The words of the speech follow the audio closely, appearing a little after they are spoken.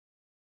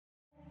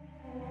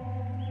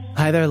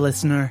Hi there,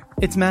 listener.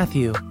 It's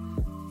Matthew.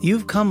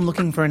 You've come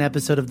looking for an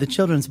episode of the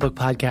Children's Book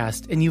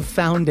Podcast, and you've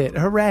found it.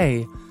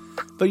 Hooray!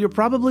 But you're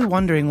probably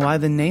wondering why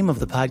the name of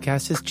the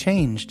podcast has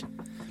changed.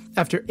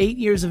 After 8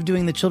 years of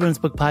doing the Children's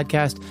Book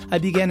Podcast, I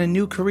began a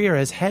new career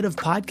as head of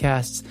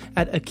podcasts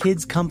at A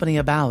Kids Company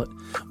About,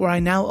 where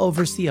I now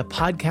oversee a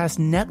podcast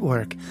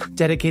network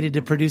dedicated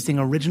to producing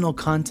original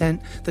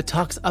content that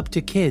talks up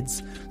to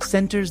kids,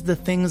 centers the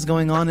things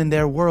going on in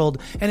their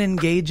world, and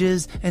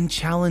engages and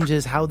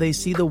challenges how they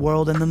see the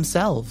world and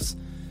themselves.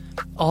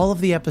 All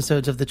of the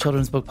episodes of the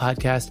Children's Book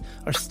Podcast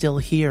are still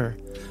here.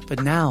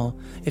 But now,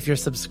 if you're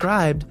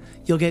subscribed,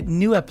 you'll get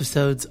new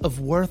episodes of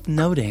Worth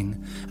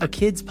Noting, a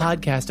kids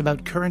podcast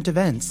about current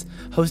events,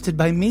 hosted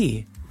by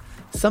me.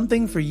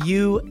 Something for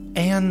you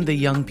and the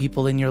young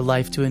people in your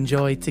life to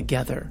enjoy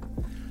together.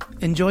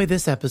 Enjoy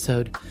this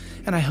episode,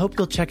 and I hope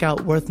you'll check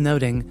out Worth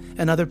Noting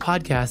and other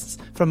podcasts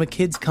from A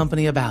Kids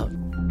Company About.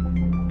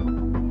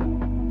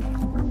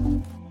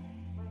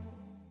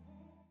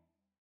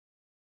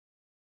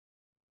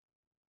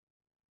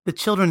 The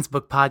Children's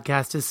Book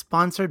Podcast is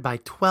sponsored by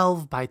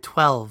 12 by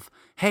 12.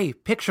 Hey,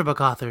 picture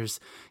book authors,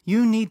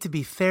 you need to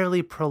be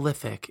fairly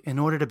prolific in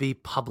order to be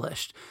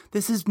published.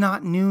 This is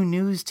not new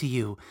news to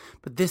you,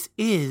 but this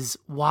is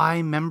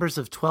why members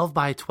of 12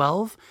 by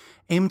 12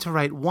 aim to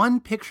write one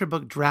picture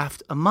book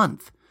draft a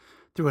month.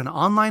 Through an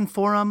online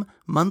forum,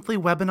 monthly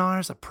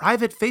webinars, a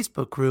private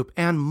Facebook group,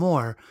 and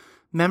more,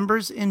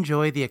 members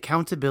enjoy the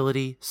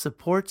accountability,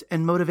 support,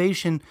 and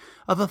motivation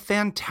of a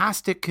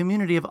fantastic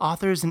community of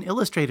authors and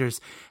illustrators.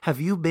 Have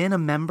you been a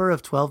member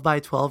of 12 by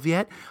 12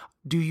 yet?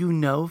 Do you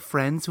know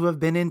friends who have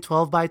been in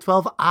 12 by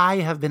 12? I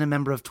have been a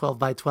member of 12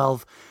 by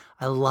 12.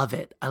 I love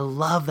it. I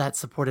love that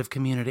supportive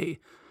community.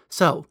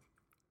 So,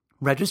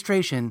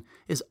 registration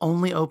is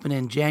only open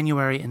in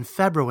January and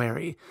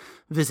February.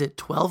 Visit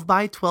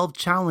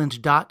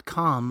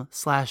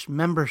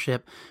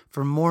 12by12challenge.com/membership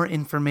for more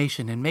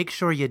information, and make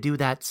sure you do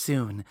that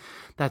soon.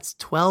 That's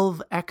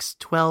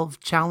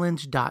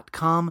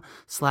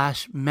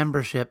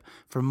 12x12challenge.com/membership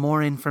for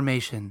more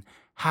information.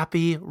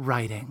 Happy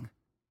writing.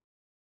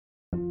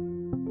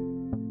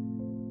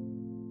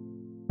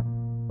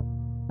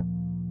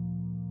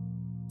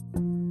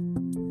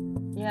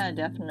 Yeah,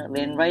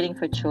 definitely. And writing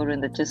for children,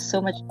 there's just so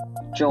much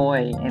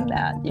joy in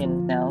that, you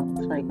know.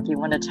 It's like you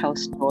want to tell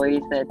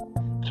stories that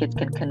kids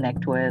can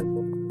connect with.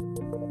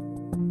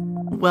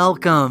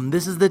 Welcome.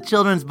 This is the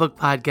Children's Book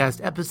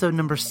Podcast, episode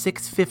number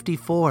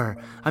 654.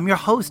 I'm your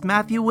host,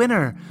 Matthew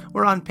Winner.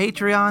 We're on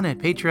Patreon at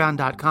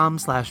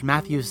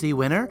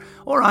patreon.com/MatthewCWinner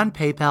or on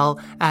PayPal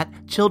at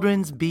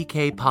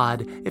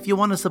Children'sBKPod if you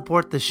want to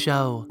support the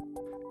show.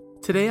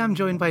 Today I'm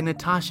joined by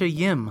Natasha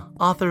Yim,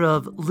 author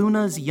of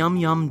Luna's Yum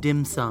Yum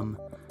Dim Sum.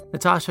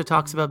 Natasha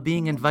talks about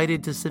being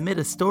invited to submit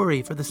a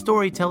story for the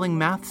Storytelling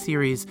Math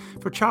series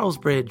for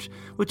Charlesbridge,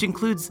 which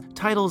includes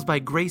titles by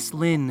Grace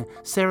Lin,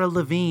 Sarah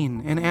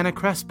Levine, and Anna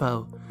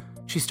Crespo.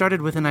 She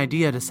started with an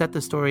idea to set the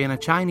story in a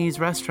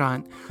Chinese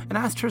restaurant and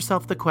asked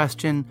herself the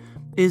question,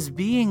 is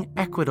being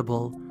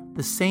equitable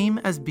the same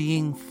as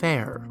being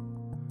fair?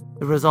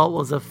 The result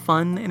was a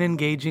fun and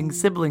engaging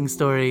sibling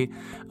story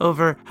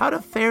over how to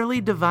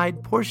fairly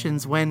divide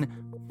portions when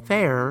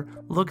fair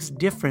looks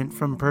different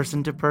from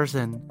person to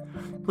person.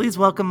 Please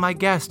welcome my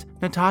guest,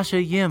 Natasha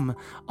Yim,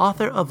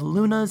 author of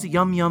Luna's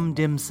Yum Yum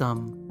Dim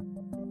Sum.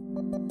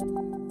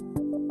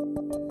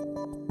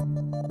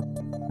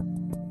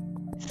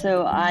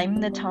 So I'm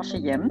Natasha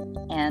Yim,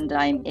 and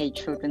I'm a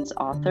children's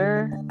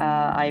author.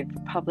 I've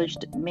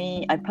published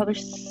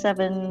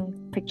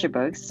 7 picture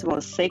books,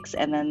 well 6,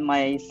 and then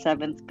my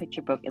 7th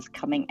picture book is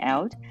coming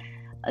out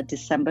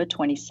December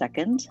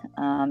 22nd,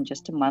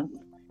 just a month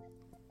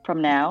from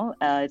now.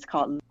 It's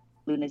called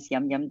Luna's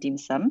Yum Yum Dim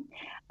Sum.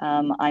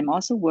 I'm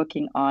also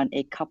working on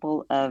a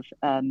couple of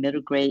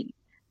middle grade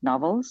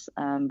novels,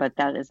 but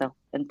that is an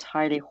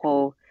entirely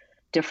whole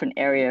different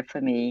area for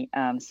me.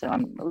 So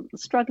I'm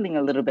struggling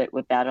a little bit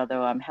with that,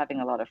 although I'm having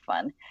a lot of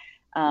fun.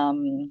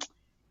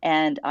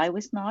 And I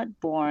was not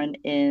born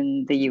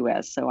in the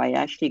U.S., so I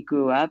actually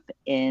grew up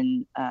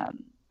in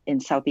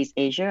Southeast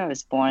Asia. I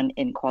was born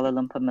in Kuala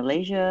Lumpur,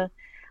 Malaysia.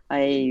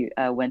 I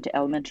went to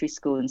elementary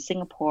school in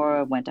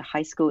Singapore, went to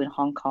high school in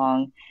Hong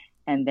Kong,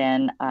 and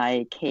then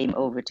I came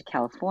over to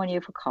California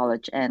for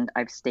college, and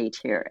I've stayed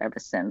here ever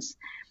since.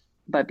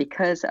 But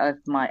because of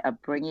my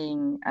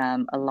upbringing,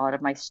 a lot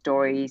of my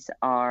stories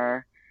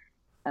are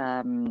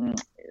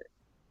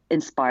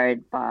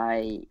inspired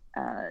by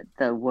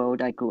the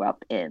world I grew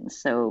up in.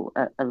 So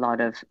a lot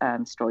of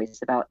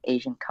stories about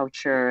Asian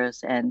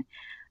cultures, and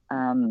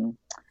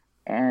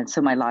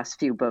so my last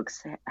few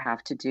books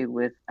have to do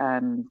with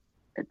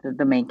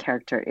the main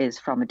character is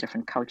from a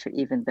different culture,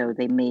 even though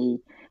they may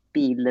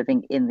be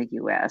living in the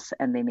U.S.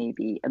 and they may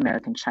be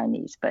American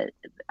Chinese. But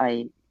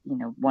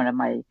one of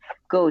my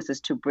goals is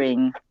to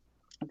bring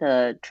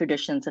the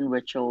traditions and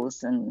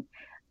rituals and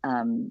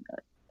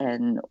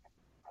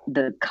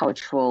the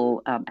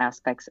cultural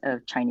aspects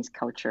of Chinese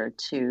culture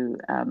to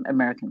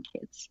American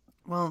kids.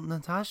 Well,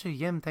 Natasha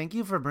Yim, thank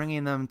you for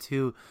bringing them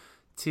to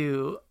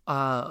to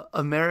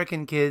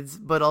American kids,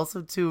 but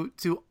also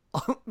to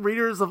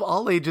readers of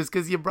all ages,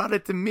 because you brought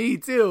it to me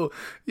too.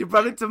 You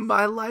brought it to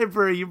my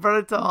library. You brought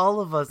it to all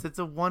of us. It's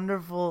a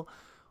wonderful,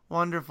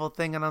 wonderful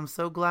thing, and I'm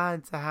so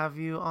glad to have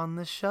you on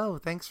the show.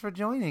 Thanks for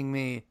joining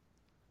me.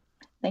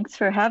 Thanks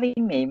for having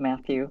me,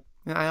 Matthew.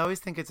 I always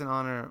think it's an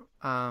honor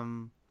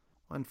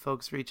when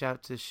folks reach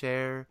out to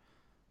share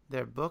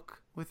their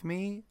book with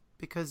me,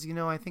 because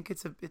I think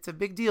it's a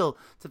big deal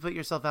to put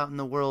yourself out in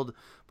the world,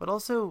 but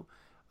also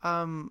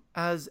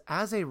as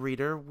a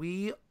reader,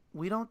 we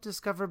don't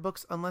discover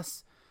books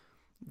unless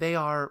they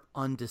are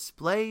on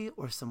display,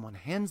 or someone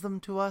hands them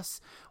to us,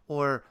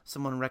 or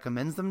someone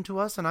recommends them to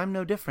us, and I'm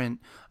no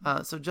different.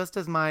 So just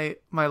as my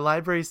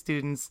library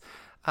students,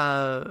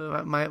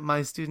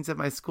 my students at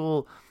my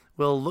school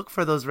will look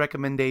for those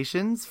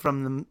recommendations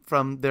from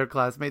their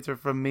classmates or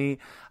from me,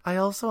 I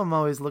also am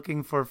always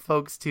looking for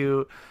folks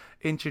to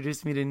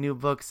introduce me to new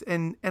books.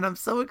 And I'm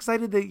so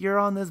excited that you're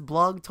on this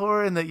blog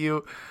tour, and that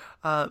you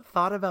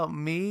thought about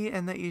me,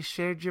 and that you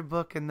shared your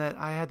book, and that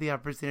I had the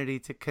opportunity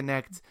to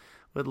connect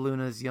with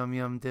Luna's Yum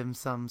Yum Dim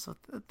Sum. So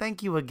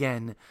thank you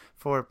again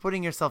for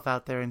putting yourself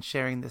out there and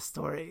sharing this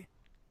story.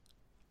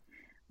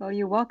 Well,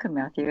 you're welcome,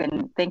 Matthew,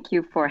 and thank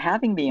you for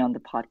having me on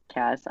the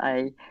podcast.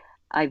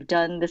 I've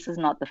done, this is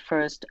not the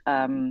first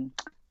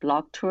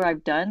blog tour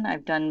I've done.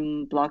 I've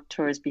done blog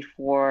tours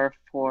before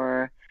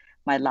for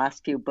my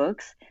last few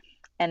books,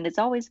 and it's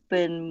always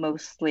been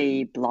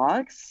mostly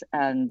blogs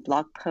and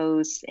blog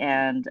posts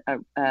and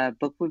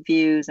book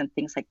reviews and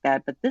things like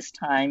that. But this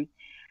time,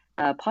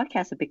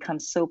 podcasts have become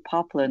so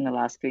popular in the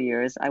last few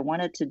years. I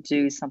wanted to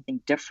do something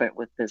different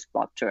with this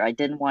blog tour. I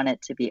didn't want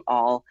it to be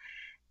all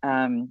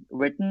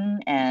written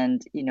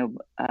and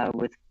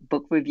with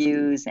book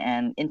reviews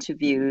and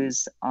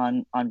interviews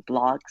on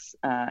blogs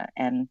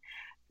and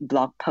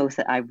blog posts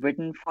that I've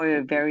written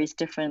for various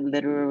different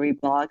literary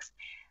blogs.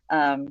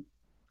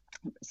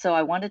 So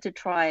I wanted to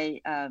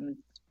try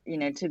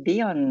to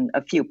be on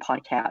a few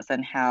podcasts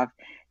and have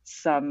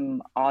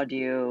some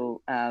audio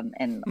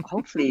and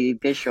hopefully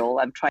visual.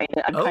 I'm trying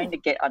to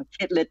get on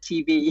Kidlit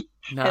TV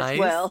Nice. as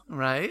well.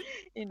 Right?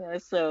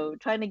 So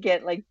trying to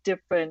get like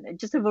different,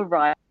 just a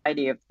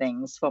variety of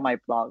things for my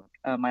blog,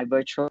 my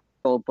virtual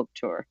book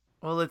tour.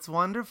 Well, it's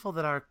wonderful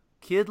that our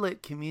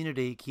Kidlit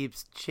community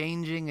keeps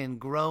changing and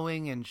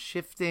growing and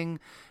shifting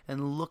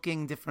and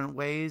looking different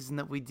ways, and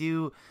that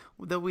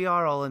we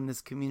are all in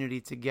this community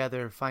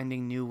together,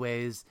 finding new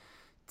ways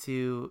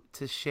to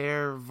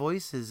share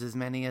voices, as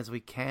many as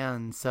we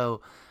can. So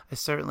I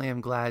certainly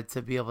am glad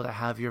to be able to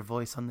have your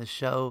voice on the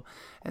show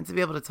and to be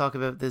able to talk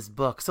about this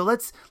book. So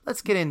let's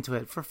get into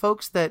it. For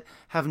folks that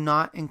have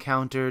not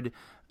encountered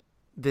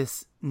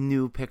this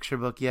new picture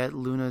book yet,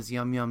 Luna's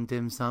Yum Yum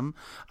Dim Sum,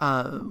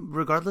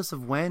 regardless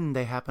of when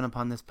they happen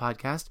upon this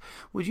podcast,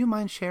 would you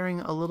mind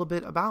sharing a little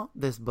bit about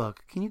this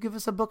book? Can you give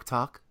us a book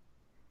talk?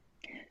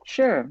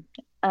 Sure.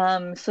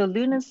 So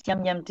Luna's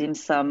Yum Yum Dim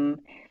Sum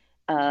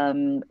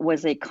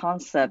was a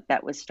concept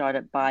that was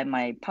started by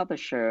my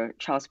publisher,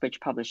 Charles Bridge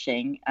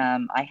Publishing.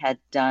 I had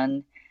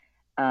done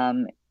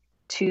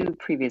 2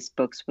 previous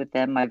books with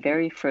them. My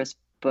very first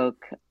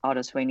book,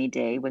 Otto's Rainy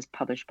Day, was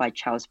published by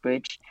Charles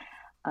Bridge.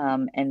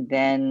 And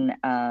then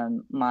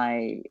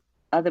my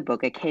other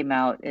book, it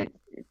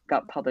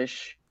got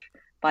published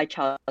by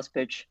Charles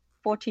Bridge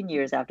 14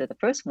 years after the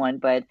first one,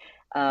 but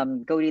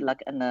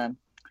Goldilocks and the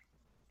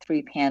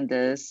Three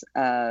Pandas,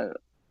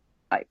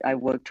 I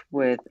worked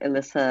with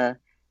editor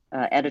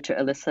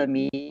Alyssa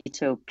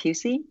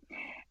Mito-Pusey.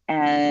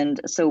 And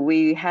so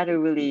we had a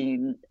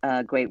really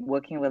great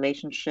working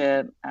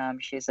relationship.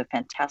 She's a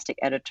fantastic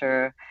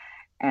editor,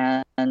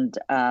 and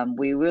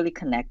we really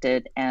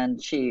connected.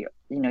 And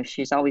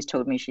she's always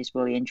told me she's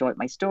really enjoyed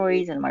my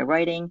stories and my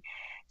writing.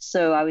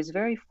 So I was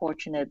very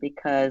fortunate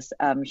because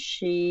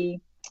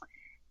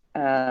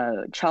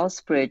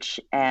Charles Bridge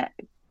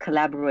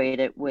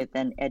collaborated with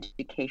an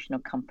educational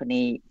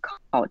company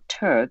called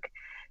Turk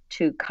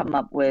to come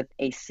up with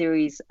a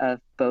series of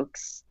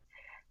books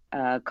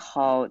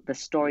called the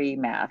Story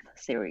Math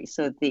series.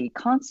 So the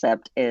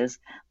concept is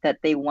that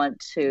they want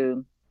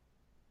to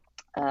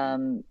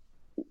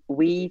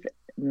weave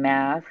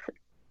math,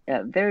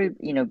 very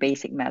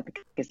basic math,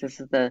 because this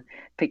is the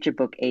picture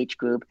book age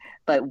group,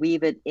 but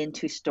weave it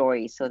into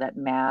stories so that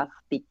math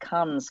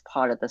becomes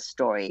part of the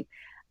story,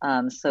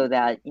 so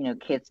that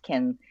kids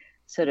can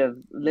sort of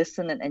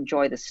listen and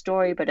enjoy the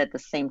story, but at the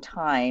same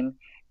time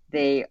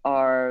they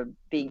are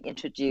being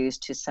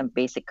introduced to some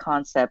basic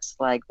concepts.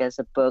 Like there's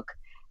a book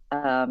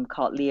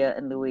called Leah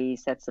and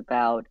Louise that's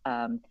about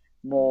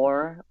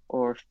more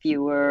or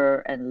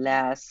fewer and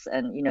less,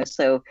 and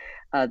so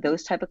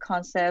those type of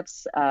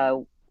concepts,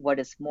 what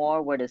is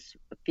more, what is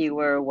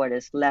fewer, what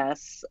is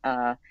less,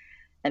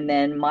 and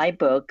then my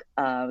book,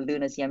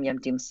 Luna's Yum Yum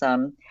Dim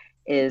Sum,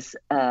 is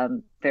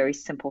very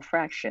simple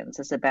fractions.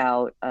 It's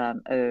about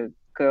a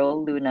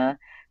girl, Luna,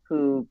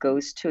 who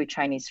goes to a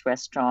Chinese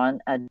restaurant,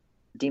 a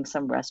dim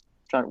sum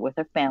restaurant, with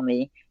her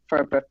family for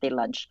a birthday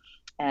lunch,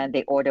 and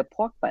they order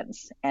pork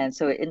buns. And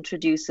so it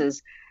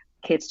introduces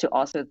kids to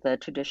also the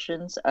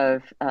traditions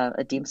of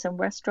a dim sum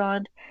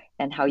restaurant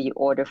and how you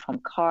order from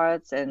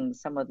carts and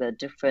some of the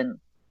different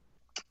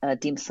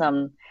dim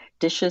sum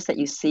dishes that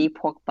you see,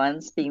 pork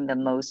buns being the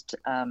most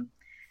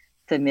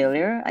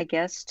familiar, I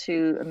guess,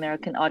 to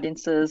American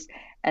audiences.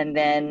 And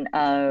then,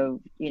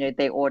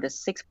 they order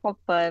six pork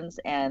buns,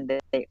 and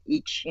they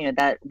each,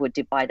 that would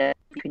divide it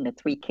between the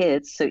three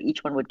kids. So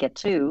each one would get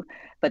two.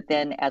 But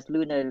then, as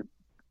Luna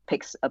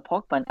picks a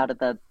pork bun out of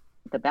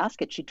the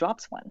basket, she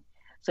drops one.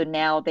 So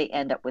now they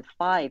end up with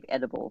five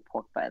edible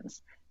pork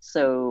buns.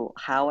 So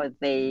how are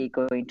they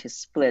going to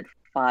split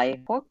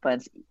five pork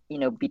buns,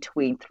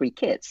 between three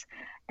kids?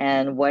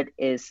 And what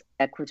is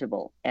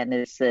equitable? And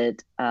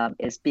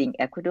is being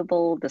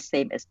equitable the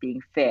same as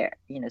being fair?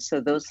 So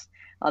those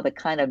are the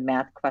kind of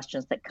math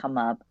questions that come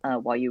up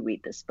while you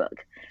read this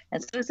book.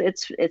 And so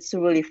it's a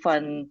really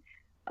fun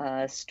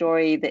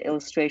story. The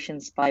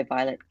illustrations by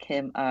Violet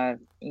Kim are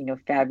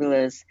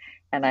fabulous,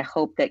 and I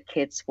hope that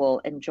kids will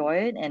enjoy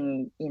it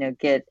and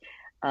get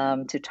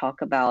to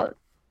talk about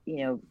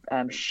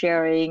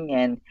sharing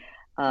and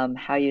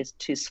how you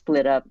to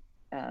split up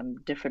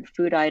different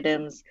food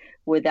items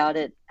without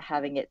it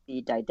having it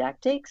be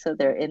didactic. So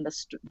they're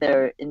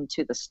they're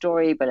into the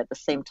story, but at the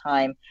same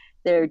time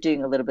they're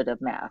doing a little bit of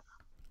math.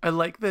 I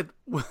like that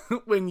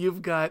when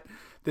you've got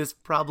this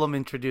problem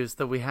introduced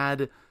that we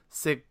had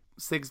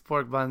six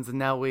pork buns and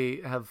now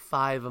we have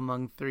five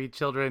among three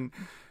children,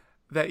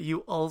 that you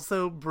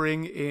also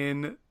bring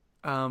in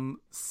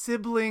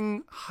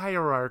sibling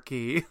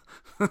hierarchy.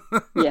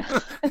 Yeah.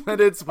 That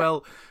it's,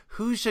 well,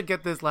 who should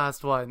get this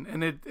last one?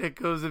 And it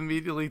goes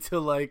immediately to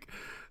like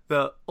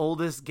the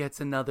oldest gets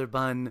another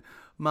bun.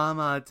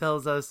 Mama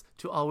tells us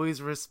to always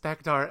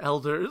respect our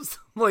elders.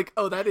 Like,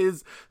 oh, that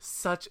is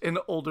such an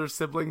older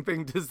sibling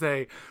thing to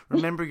say.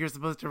 Remember, you're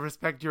supposed to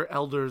respect your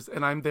elders,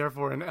 and I'm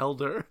therefore an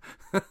elder.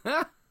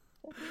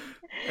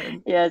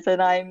 Yes,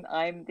 and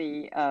I'm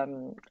the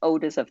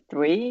oldest of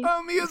three.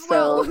 Oh, me as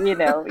well.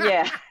 So,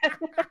 yeah.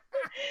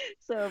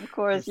 So of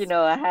course,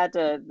 I had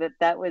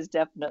that was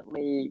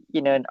definitely,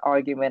 an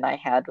argument I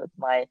had with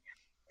my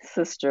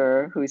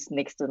sister who's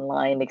next in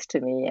line next to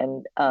me.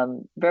 And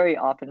very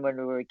often when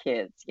we were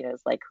kids,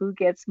 it's like, who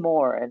gets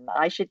more? And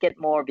I should get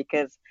more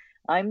because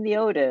I'm the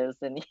oldest.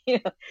 And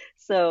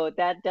so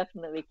that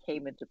definitely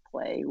came into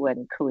play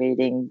when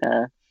creating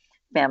the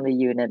family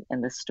unit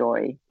in the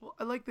story. Well,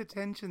 I like the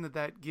tension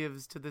that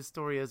gives to this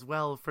story as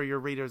well for your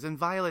readers. And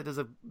Violet does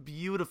a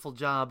beautiful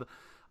job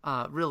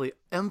really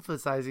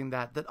emphasizing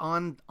that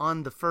on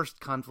the first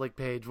conflict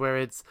page where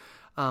it's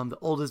the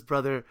oldest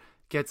brother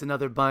gets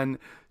another bun,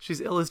 she's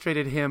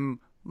illustrated him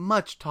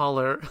much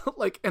taller,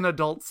 like an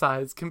adult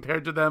size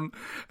compared to them.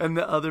 And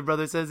the other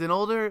brother says,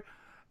 older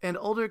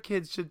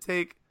kids should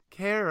take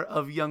care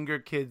of younger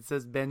kids,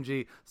 says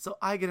Benji. So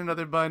I get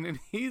another bun, and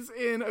he's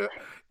in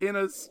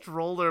a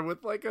stroller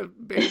with like a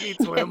baby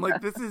toy. I'm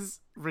like, this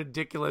is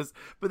ridiculous.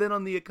 But then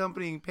on the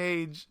accompanying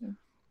page,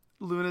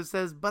 Luna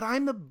says, but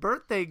I'm the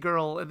birthday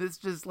girl. And it's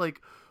just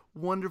like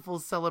wonderful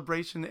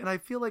celebration. And I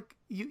feel like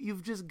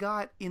you've just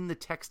got in the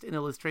text and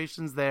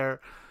illustrations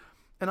there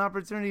an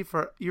opportunity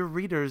for your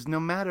readers, no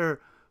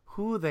matter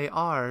who they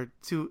are,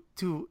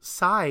 to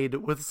side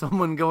with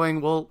someone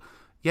going, well,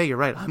 yeah, you're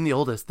right, I'm the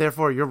oldest,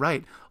 therefore you're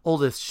right,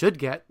 oldest should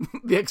get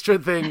the extra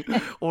thing.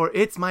 Or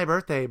it's my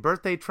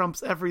birthday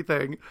trumps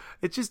everything.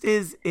 It just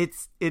is,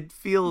 it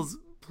feels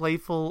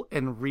playful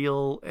and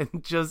real,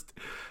 and just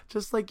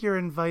like you're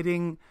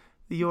inviting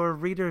your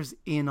readers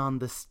in on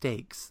the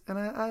stakes. And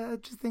I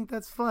just think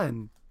that's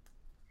fun.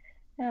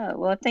 Yeah,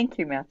 well, thank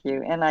you,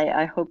 Matthew. And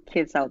I hope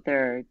kids out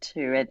there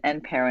too,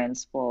 and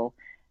parents will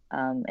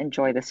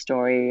enjoy the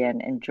story and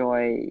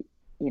enjoy,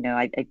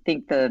 I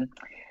think the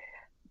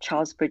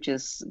Charles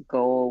Bridges'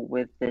 goal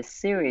with this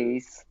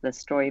series, the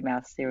Story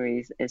Math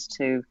series, is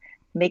to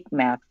make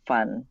math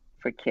fun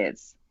for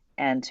kids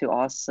and to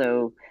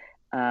also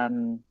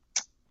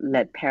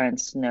let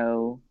parents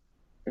know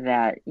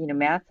that,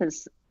 math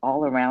is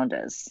all around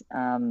us.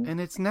 And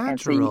it's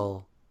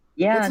natural.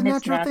 Yeah, it's a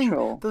natural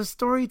thing. The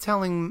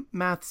storytelling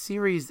math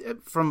series,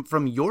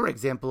 from your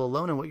example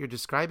alone and what you're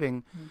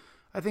describing,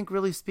 I think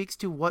really speaks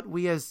to what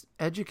we as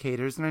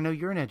educators, and I know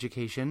you're in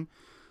education,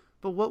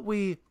 but what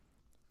we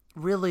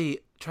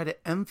really try to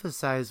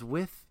emphasize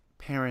with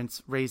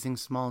parents raising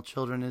small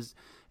children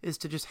is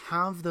to just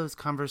have those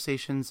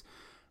conversations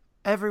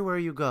everywhere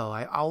you go.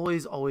 I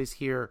always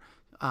hear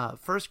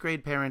first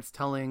grade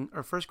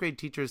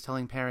teachers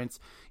telling parents,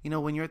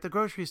 when you're at the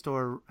grocery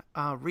store,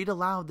 read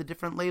aloud the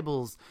different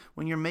labels.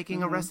 When you're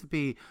making a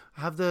recipe,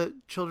 have the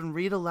children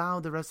read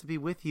aloud the recipe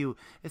with you.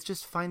 It's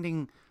just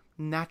finding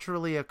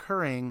naturally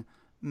occurring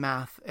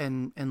math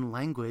and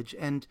language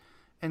and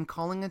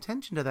calling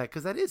attention to that,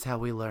 because that is how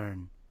we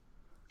learn.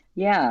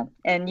 Yeah.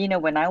 And,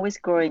 when I was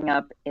growing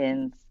up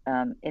in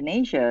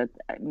Asia,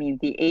 I mean,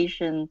 the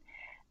Asian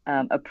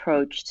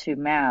approach to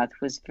math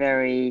was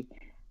very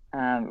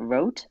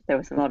rote. There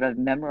was a lot of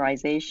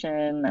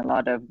memorization, a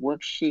lot of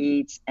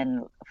worksheets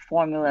and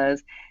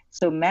formulas.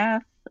 So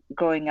math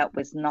growing up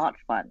was not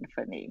fun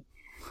for me.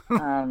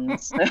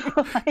 So,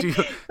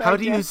 How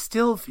do you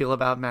still feel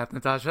about math,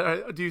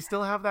 Natasha? Do you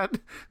still have that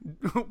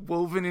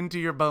woven into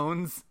your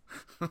bones?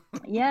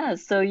 yeah,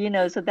 so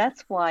so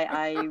that's why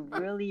I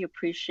really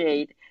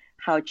appreciate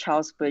how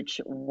Charles Bridge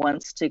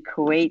wants to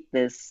create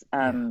this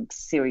Yeah.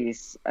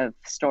 series of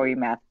story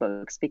math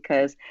books,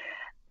 because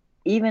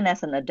even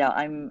as an adult,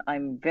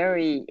 I'm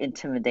very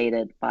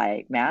intimidated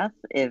by math.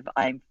 If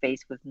I'm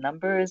faced with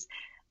numbers,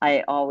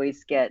 I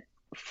always get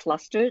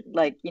flustered.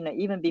 Like,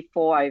 even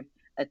before I've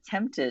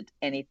attempted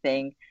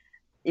anything,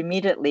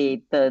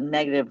 immediately the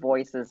negative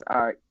voices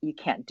are, you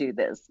can't do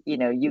this.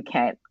 You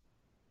can't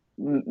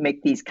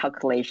make these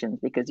calculations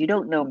because you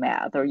don't know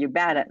math, or you're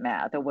bad at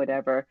math, or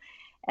whatever.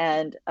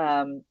 And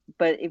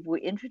but if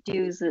we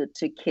introduce it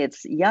to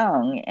kids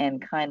young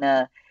and kind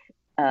of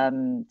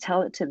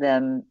tell it to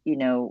them,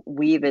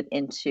 weave it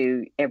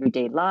into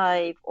everyday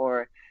life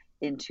or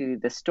into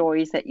the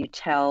stories that you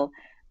tell,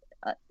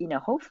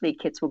 hopefully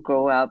kids will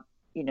grow up,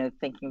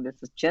 thinking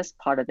this is just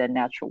part of their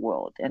natural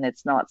world and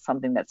it's not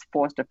something that's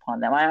forced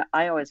upon them.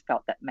 I always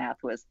felt that math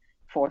was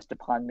forced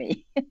upon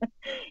me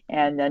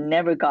and I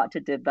never got to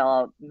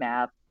develop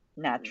math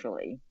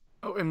naturally,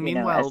 Oh, and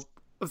as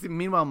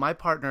meanwhile, my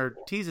partner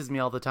teases me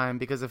all the time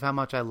because of how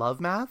much I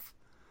love math,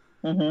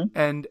 hmm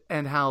and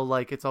how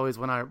like it's always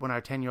when our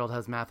 10-year-old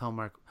has math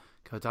homework.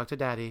 Go talk to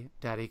daddy.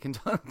 Daddy can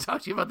talk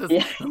to you about this.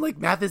 yeah, I'm like,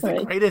 math is the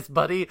right. greatest,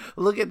 buddy.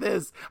 Look at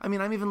this. I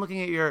mean, I'm even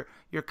looking at your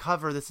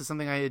cover. This is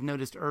something I had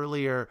noticed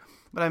earlier,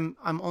 but I'm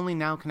only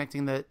now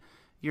connecting that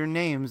your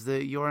names,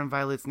 your and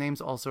Violet's names,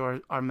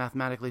 also are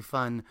mathematically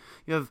fun.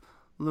 You have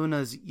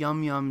Luna's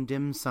Yum Yum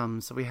Dim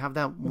Sum, so we have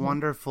that hmm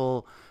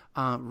wonderful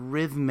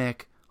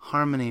rhythmic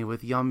harmony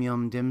with Yum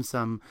Yum Dim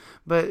Sum.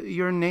 But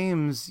your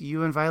names,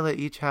 you and Violet,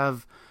 each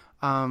have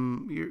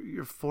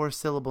your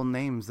 4-syllable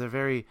names. They're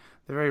very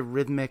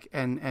rhythmic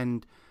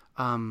and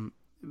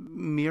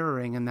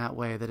mirroring in that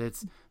way, that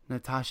it's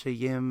Natasha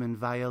Yim and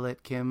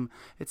Violet Kim.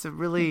 It's a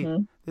really,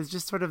 hmm there's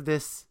just sort of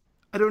this,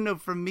 I don't know,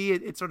 for me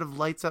it sort of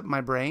lights up my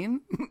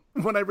brain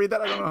when I read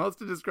that. I don't know how else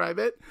to describe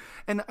it.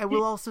 And I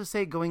will also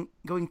say, going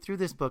through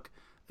this book,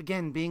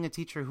 again, being a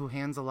teacher who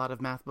hands a lot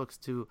of math books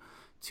to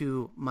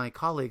my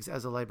colleagues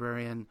as a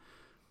librarian,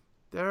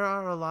 there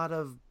are a lot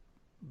of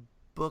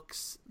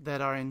books that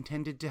are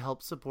intended to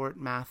help support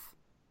math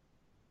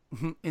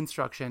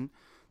instruction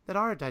that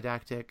are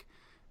didactic,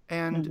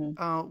 and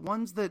hmm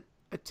ones that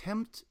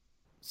attempt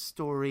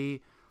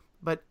story,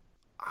 but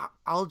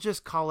I'll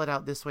just call it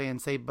out this way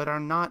and say, but are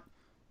not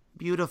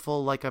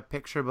beautiful like a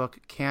picture book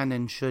can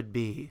and should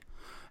be.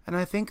 And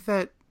I think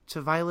that,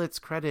 to Violet's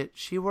credit,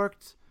 she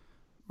worked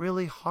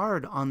really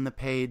hard on the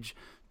page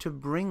to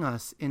bring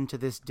us into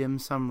this dim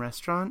sum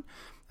restaurant.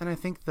 And I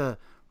think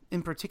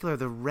in particular,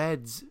 the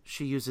reds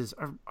she uses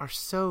are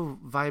so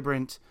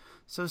vibrant,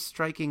 so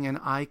striking and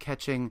eye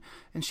catching.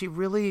 And she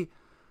really,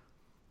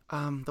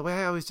 the way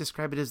I always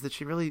describe it is that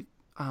she really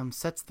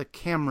sets the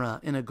camera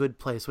in a good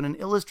place. When an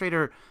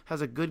illustrator has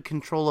a good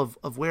control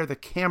of where the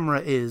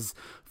camera is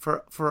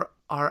for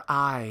our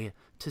eye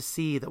to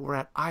see that we're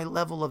at eye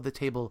level of the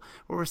table,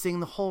 where we're seeing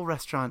the whole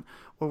restaurant,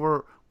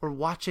 or we're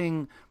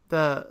watching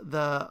the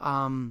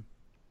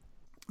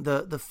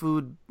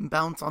food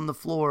bounce on the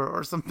floor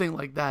or something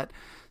like that,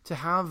 to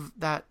have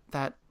that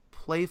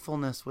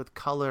playfulness with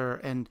color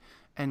and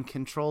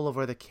control of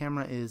where the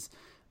camera is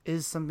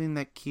something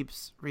that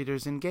keeps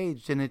readers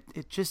engaged. And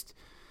it just,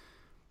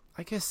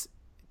 I guess,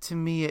 to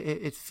me,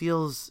 it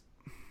feels,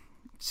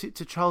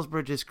 to Charles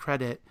Bridges'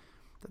 credit,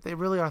 that they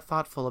really are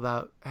thoughtful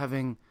about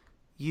having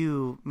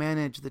you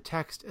manage the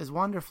text as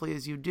wonderfully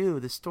as you do,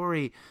 the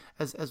story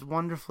as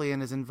wonderfully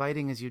and as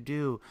inviting as you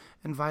do,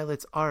 and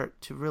Violet's art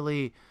to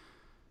really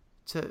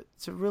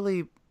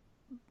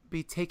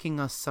be taking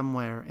us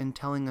somewhere and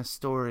telling a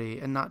story,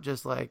 and not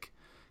just like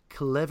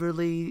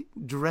cleverly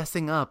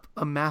dressing up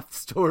a math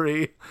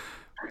story.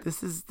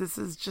 This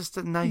is just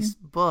a nice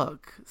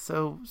book.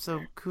 So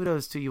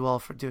kudos to you all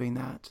for doing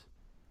that.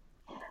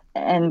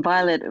 And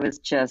Violet was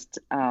just,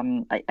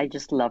 I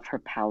just love her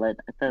palette.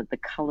 The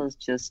colors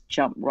just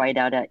jump right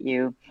out at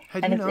you.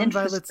 Had And you it's known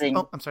Violet's? interesting.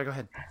 Oh, I'm sorry. Go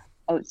ahead.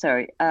 Oh,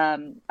 sorry.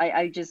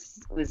 I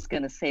just was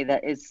going to say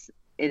that it's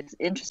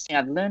interesting.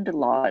 I've learned a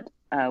lot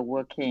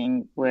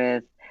working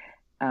with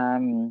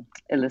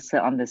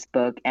Alyssa on this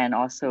book. And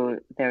also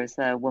there's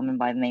a woman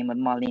by the name of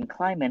Marlene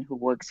Kleiman who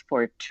works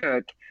for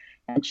Turk.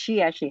 And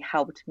she actually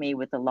helped me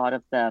with a lot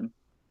of the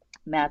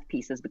math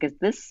pieces, because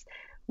this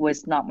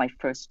was not my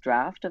first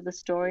draft of the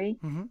story.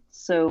 Mm-hmm.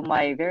 So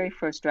my very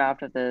first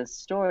draft of the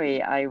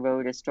story, I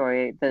wrote a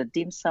story, the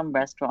dim sum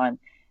restaurant.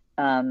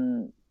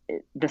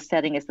 The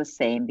setting is the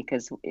same,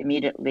 because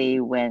immediately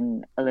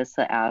when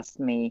Alyssa asked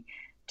me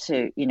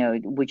to,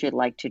 would you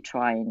like to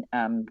try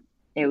and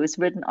it was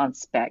written on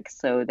spec,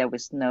 so there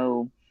was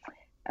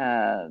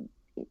uh,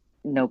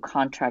 no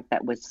contract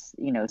that was,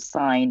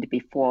 signed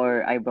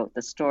before I wrote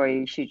the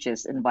story. She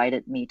just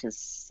invited me to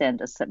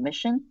send a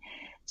submission.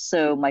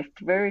 So my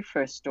very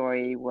first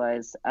story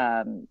was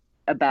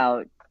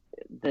about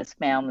this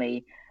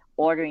family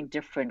ordering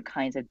different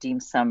kinds of dim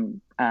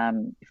sum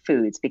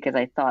foods, because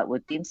I thought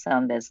with dim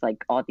sum, there's like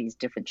all these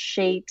different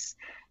shapes.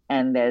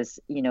 And there's,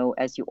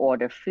 as you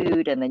order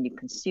food and then you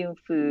consume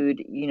food,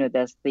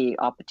 there's the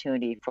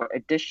opportunity for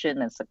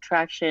addition and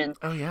subtraction.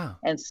 Oh, yeah.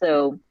 And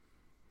so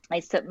I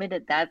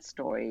submitted that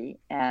story,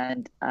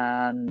 and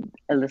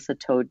Alyssa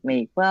told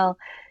me, well,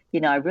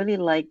 I really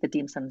like the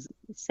dim sum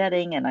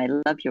setting and I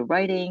love your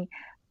writing,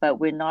 but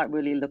we're not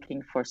really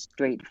looking for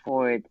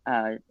straightforward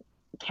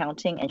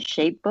counting and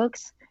shape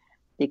books,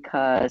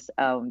 because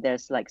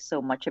there's like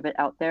so much of it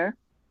out there.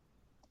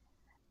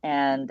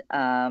 And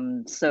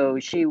so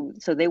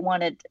they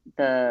wanted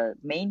the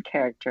main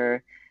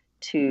character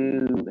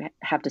to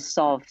have to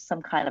solve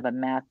some kind of a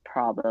math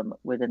problem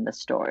within the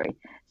story.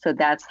 So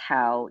that's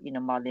how,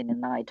 Marlene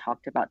and I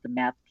talked about the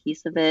math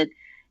piece of it.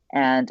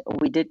 And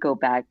we did go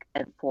back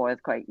and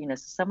forth quite,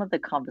 some of the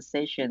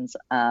conversations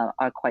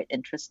are quite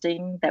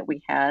interesting that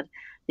we had,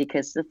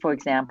 because, for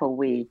example,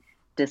 we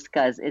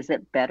discussed, is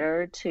it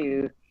better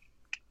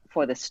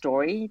for the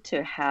story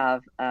to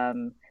have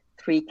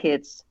 3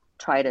 kids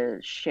try to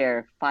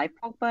share 5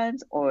 pork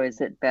buns, or is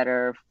it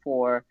better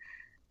for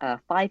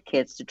 5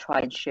 kids to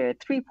try and share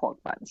 3 pork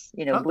buns?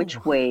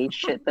 Which way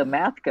should the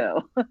math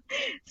go?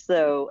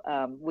 So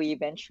we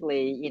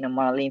eventually,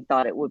 Marlene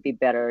thought it would be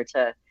better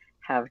to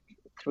have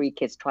 3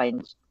 kids try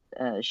and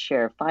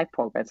share 5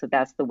 pork buns. So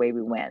that's the way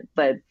we went.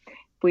 But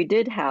we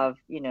did have,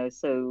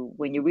 so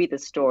when you read the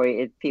story,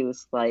 it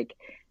feels like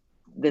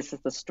this is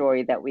the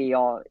story that we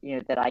all,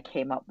 that I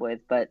came up with.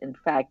 But in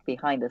fact,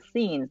 behind the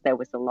scenes, there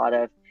was a lot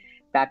of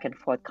back and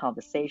forth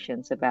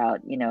conversations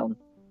about,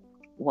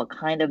 what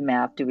kind of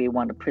math do we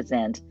want to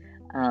present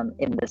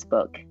in this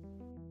book.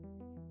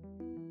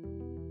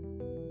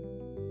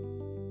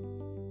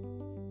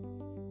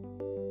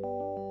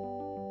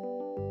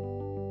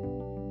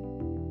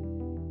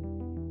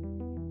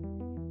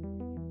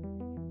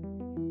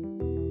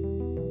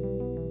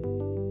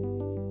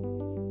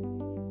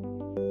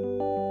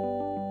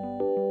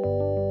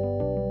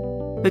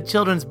 The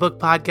Children's Book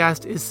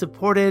Podcast is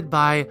supported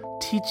by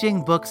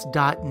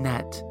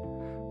teachingbooks.net.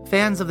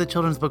 Fans of the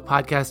Children's Book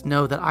Podcast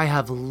know that I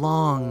have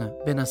long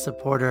been a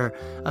supporter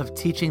of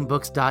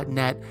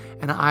teachingbooks.net,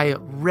 and I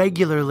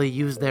regularly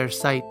use their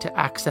site to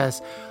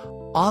access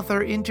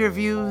author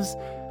interviews,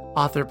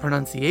 author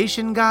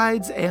pronunciation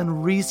guides,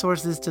 and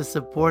resources to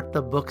support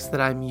the books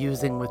that I'm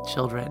using with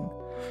children.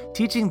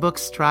 Teaching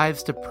Books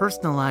strives to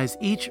personalize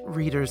each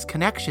reader's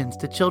connections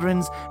to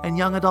children's and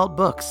young adult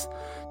books.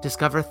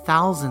 Discover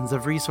thousands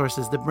of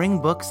resources that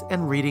bring books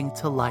and reading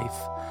to life.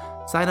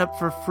 Sign up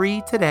for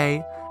free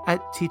today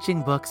at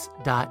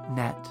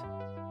teachingbooks.net.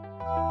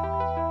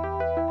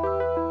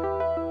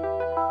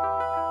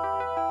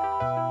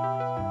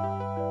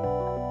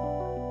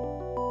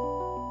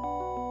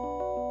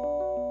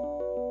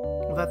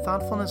 Well, that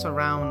thoughtfulness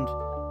around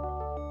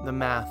the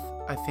math,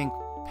 I think,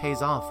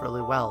 pays off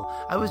really well.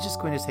 I was just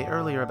going to say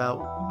earlier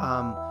about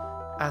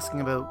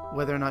asking about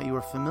whether or not you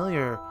were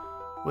familiar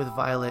with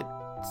Violet's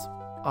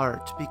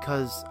art,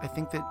 because I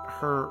think that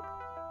her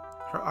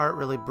art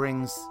really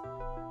brings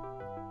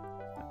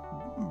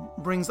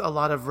a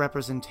lot of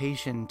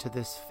representation to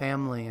this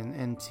family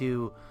and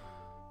to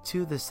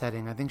the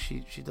setting. I think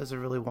she does a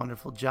really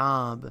wonderful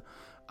job.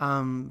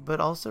 But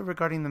also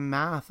regarding the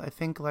math, I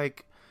think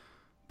like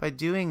by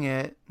doing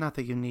it, not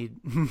that you need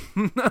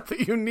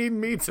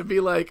me to be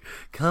like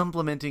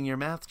complimenting your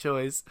math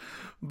choice,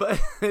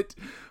 but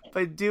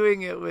by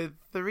doing it with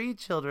 3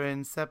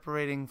 children,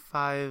 separating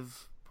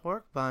 5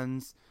 pork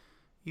buns,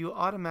 you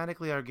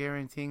automatically are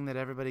guaranteeing that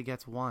everybody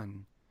gets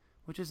 1,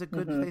 which is a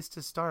good place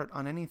to start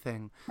on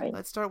anything. Right.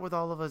 Let's start with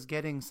all of us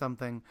getting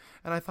something.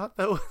 And I thought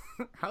that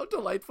how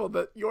delightful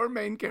that your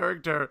main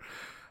character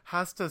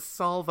has to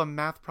solve a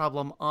math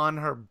problem on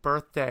her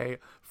birthday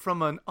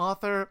from an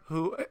author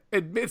who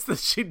admits that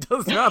she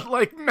does not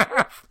like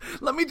math.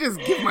 Let me just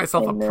give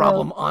myself a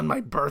problem on my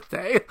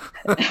birthday.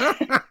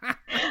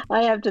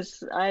 I have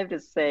to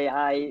say,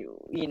 I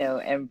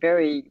am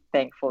very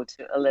thankful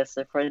to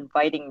Alyssa for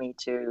inviting me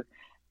to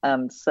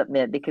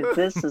submit, because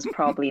this is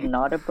probably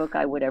not a book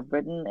I would have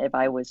written if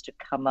I was to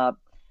come up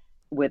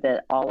with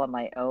it all on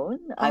my own.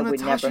 I would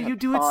Natasha, never have you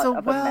do it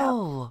so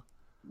well.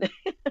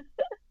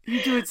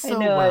 You do it so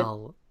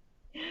well.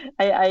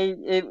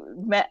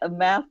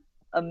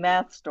 A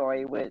math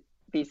story would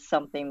be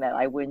something that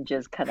I wouldn't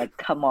just kind of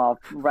come off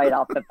right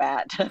off the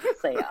bat to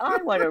say, I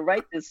want to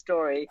write this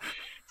story.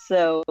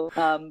 So,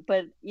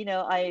 but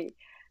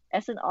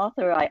as an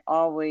author, I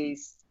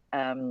always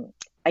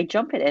I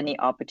jump at any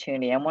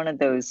opportunity. I'm one of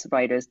those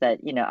writers that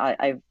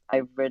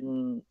I've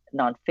written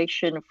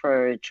nonfiction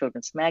for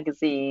children's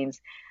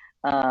magazines.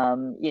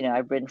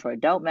 I've written for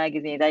adult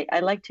magazines. I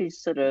like to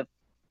sort of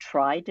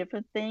try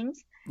different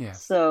things.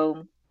 Yes.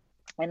 So,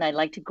 and I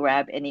like to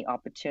grab any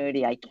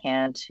opportunity I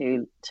can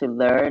to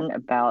learn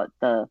about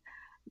the,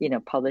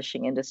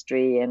 publishing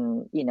industry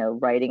and,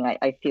 writing.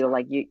 I feel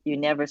like you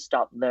never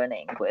stop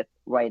learning with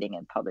writing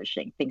and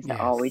publishing. Things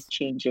are always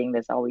changing.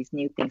 There's always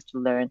new things to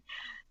learn.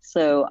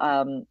 So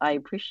I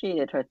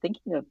appreciated her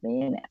thinking of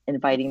me and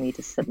inviting me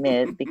to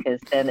submit because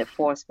then it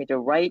forced me to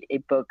write a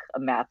book, a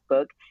math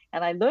book,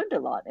 and I learned a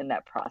lot in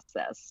that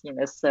process.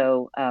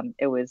 So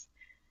it was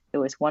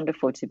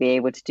wonderful to be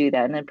able to do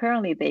that. And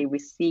apparently they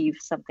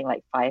received something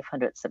like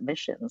 500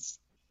 submissions.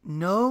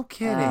 No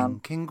kidding. Yeah,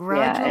 and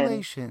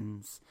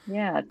Congratulations.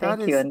 yeah, That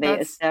thank you. is, And they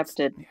that's,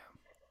 accepted. yeah.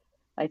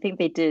 I think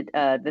they did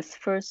this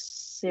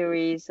first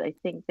series. I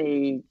think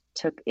they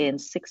took in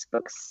 6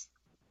 books,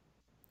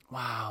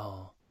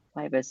 Wow.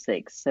 5 or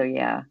 6. So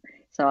yeah,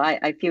 so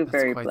I feel That's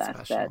very quite blessed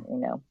that special. I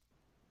got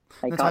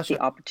the Natasha,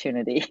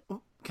 opportunity.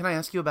 can I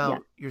ask you Yeah.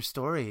 about your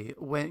story?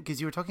 Because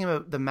you were talking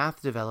about the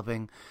math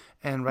developing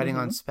and writing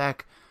on Hmm.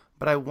 spec,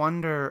 but I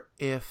wonder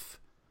if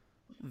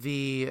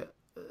the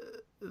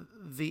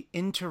the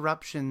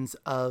interruptions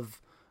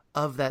of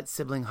that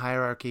sibling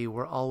hierarchy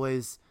were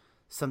always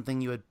something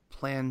you had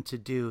planned to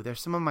do. There's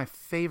some of my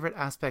favorite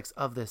aspects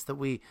of this that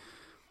we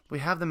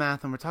have the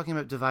math and we're talking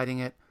about dividing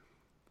it,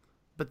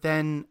 but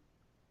then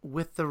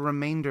with the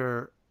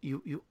remainder,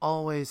 you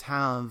always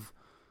have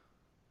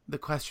the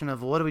question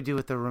of what do we do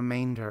with the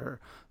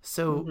remainder.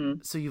 Hmm.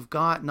 So you've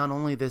got not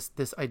only this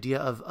idea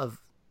of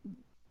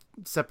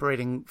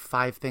separating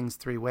 5 things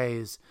 3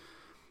 ways,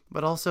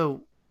 but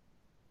also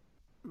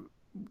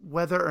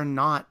whether or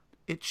not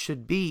it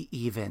should be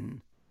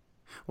even,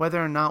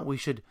 whether or not we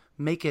should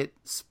make it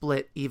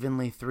split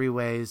evenly 3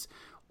 ways,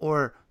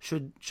 or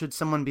should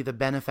someone be the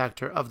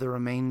benefactor of the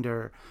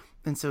remainder.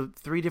 And so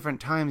 3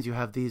 different times you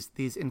have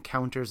these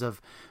encounters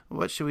of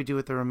what should we do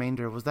with the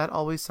remainder. Was that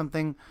always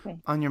something Okay.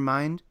 on your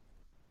mind?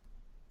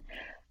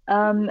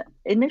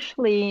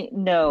 Initially,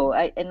 no.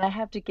 And I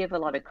have to give a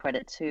lot of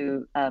credit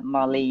to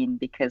Marlene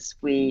because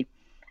we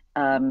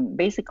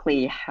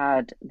basically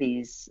had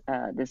this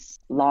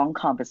long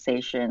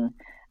conversation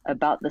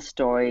about the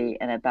story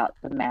and about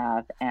the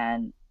math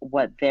and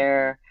what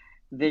their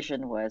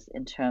vision was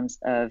in terms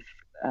of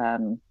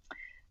um,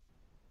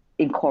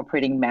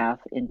 incorporating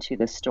math into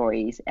the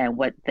stories and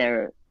what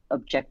their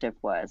objective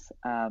was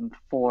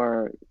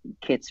for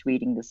kids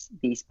reading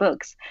these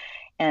books.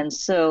 And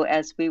so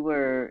as we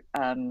were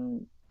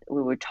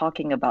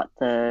talking about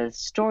the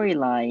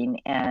storyline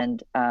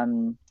and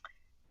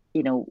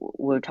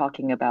we're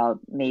talking about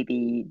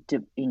maybe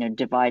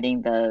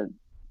dividing the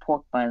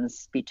pork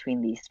buns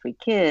between these 3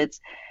 kids,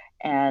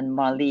 and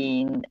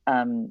Marlene,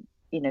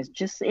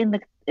 just in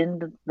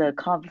the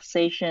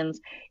conversations,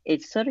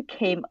 it sort of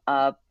came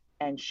up,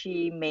 and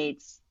she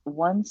made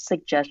one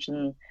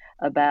suggestion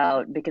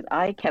about because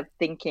I kept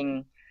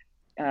thinking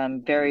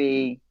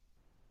very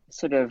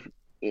sort of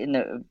in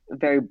a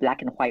very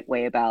black and white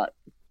way about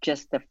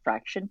just the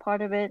fraction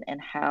part of it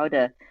and how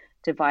to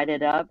divide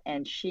it up.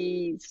 And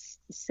she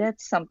said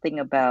something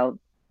about,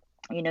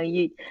 you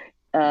know,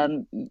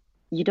 um,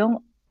 you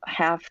don't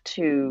have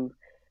to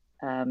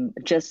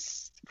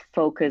just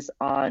focus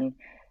on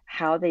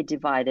how they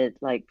divide it,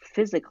 like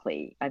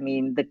physically. I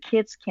mean, the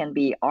kids can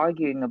be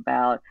arguing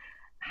about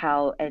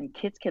how, and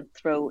kids can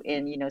throw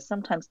in,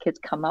 sometimes kids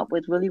come up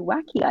with really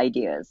wacky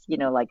ideas,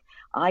 like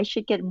I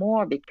should get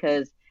more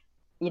because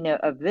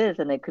of this,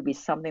 and it could be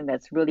something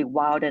that's really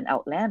wild and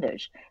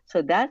outlandish.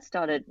 So that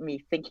started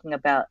me thinking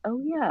about, oh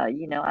yeah,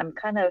 I'm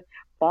kind of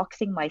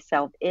boxing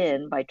myself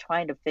in by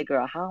trying to figure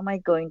out how am I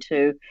going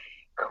to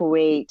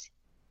create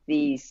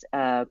these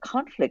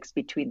conflicts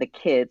between the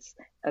kids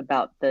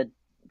about the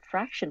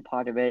fraction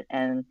part of it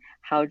and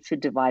how to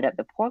divide up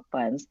the pork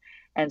buns.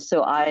 And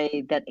so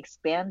I then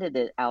expanded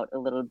it out a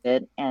little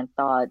bit and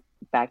thought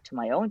back to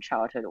my own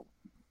childhood,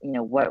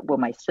 what were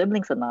my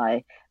siblings and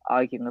I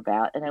arguing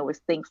about? And it was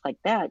things like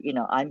that,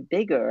 I'm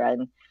bigger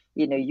and,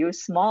 you're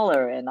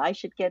smaller and I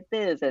should get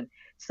this. And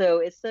so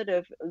it sort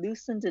of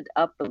loosened it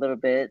up a little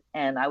bit.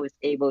 And I was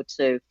able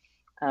to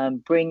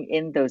bring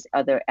in those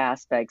other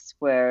aspects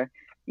where,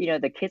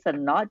 the kids are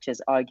not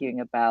just arguing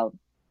about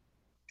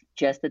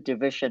just the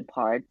division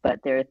part,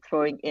 but they're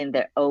throwing in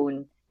their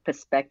own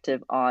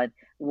perspective on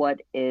what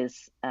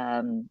is,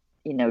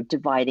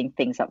 dividing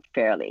things up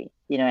fairly,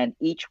 and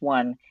each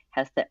one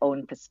has their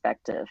own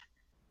perspective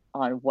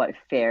on what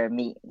fair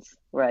means,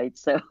 right?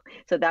 So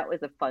that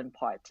was a fun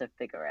part to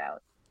figure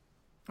out.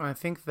 I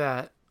think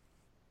that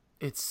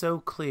it's so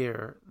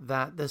clear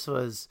that this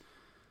was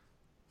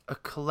a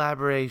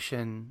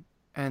collaboration,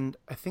 and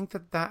I think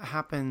that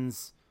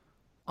happens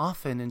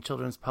often in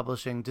children's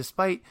publishing.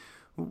 Despite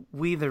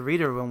we, the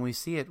reader, when we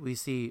see it, we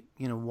see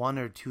 1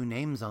 or 2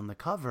 names on the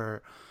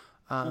cover.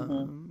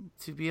 Mm-hmm.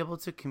 To be able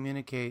to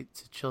communicate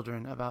to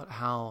children about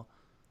how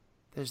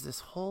there's this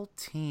whole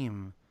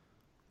team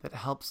that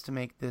helps to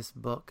make this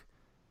book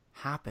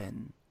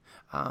happen,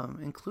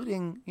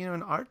 including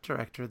an art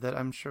director that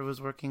I'm sure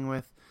was working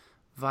with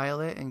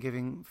Violet and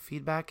giving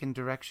feedback and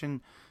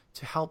direction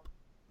to help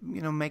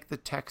make the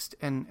text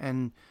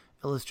and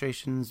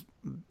illustrations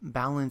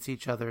balance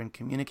each other and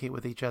communicate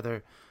with each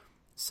other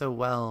so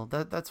well.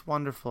 That's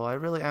wonderful. I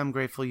really am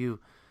grateful you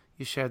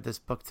shared this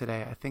book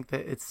today. I think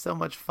that it's so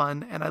much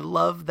fun, and I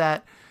love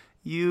that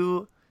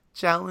you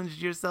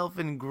challenged yourself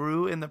and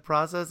grew in the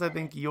process. I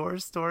think your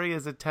story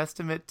is a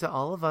testament to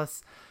all of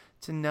us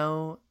to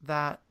know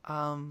that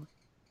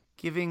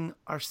giving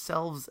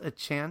ourselves a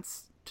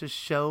chance to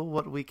show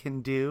what we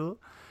can do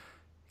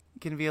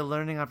can be a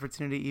learning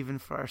opportunity even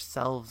for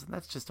ourselves. And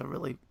that's just a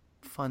really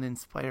fun,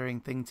 inspiring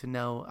thing to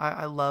know.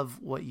 I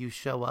love what you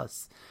show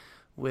us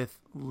with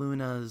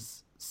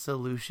Luna's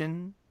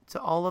solution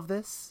to all of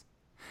this.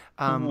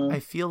 I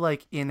feel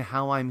like in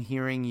how I'm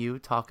hearing you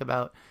talk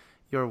about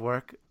your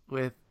work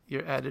with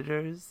your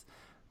editors,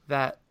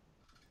 that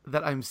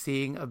I'm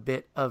seeing a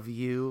bit of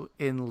you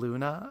in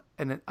Luna,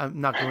 and I'm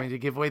not going to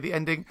give away the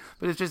ending,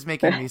 but it's just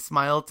making me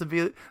smile to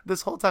be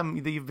this whole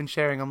time that you've been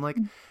sharing. I'm like,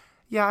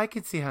 yeah, I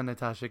could see how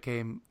Natasha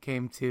came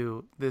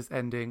to this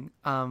ending,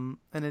 and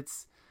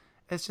it's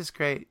just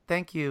great.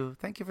 Thank you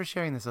for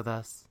sharing this with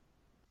us.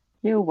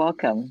 You're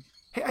welcome.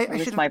 Hey,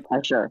 It's my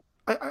pleasure.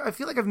 I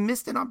feel like I've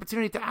missed an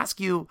opportunity to ask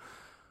you,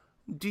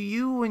 do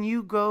you, when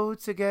you go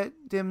to get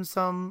dim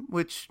sum,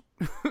 which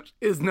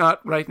is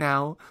not right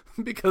now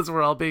because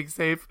we're all being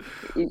safe,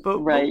 but,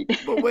 right.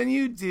 but when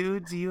you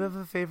do you have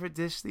a favorite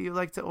dish that you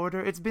like to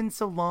order? It's been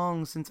so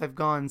long since I've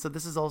gone, so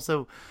this is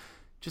also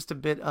just a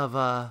bit of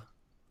a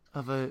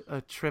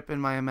trip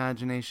in my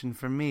imagination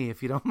for me,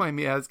 if you don't mind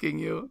me asking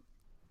you.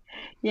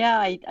 Yeah,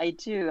 I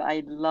do.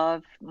 I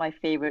love, my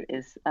favorite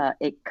is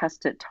egg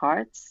custard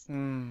tarts,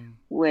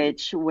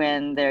 which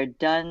when they're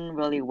done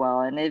really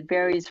well, and it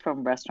varies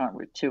from restaurant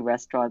to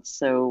restaurant.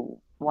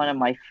 So one of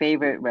my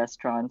favorite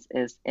restaurants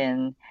is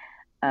in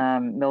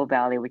Mill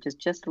Valley, which is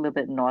just a little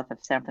bit north of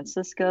San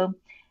Francisco.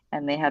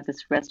 And they have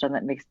this restaurant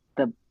that makes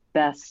the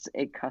best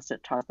egg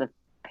custard tarts. The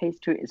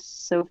pastry is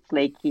so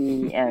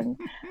flaky and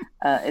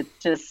it's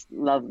just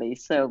lovely.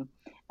 So,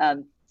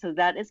 so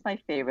that is my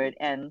favorite.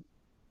 And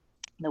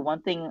the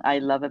one thing I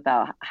love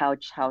about how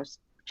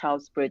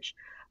Charles Bridge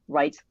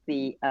writes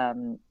the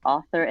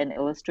author and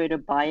illustrator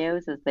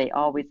bios is they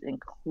always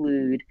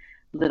include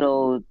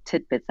little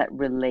tidbits that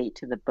relate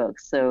to the book.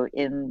 So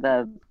in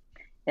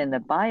the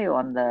bio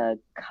on the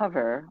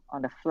cover,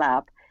 on the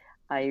flap,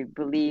 I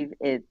believe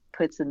it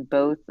puts in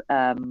both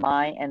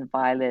my and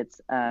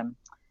Violet's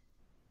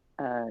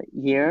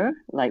year,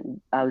 like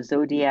our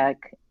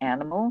zodiac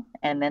animal,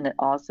 and then it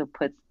also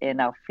puts in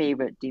our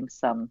favorite dim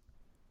sum.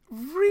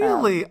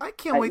 Really? I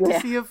can't wait to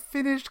Yeah. see a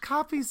finished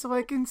copy so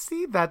I can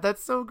see that.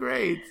 That's so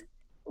great.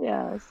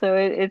 Yeah, so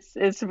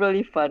it's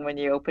really fun when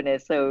you open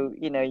it. So,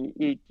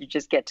 you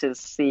just get to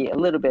see a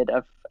little bit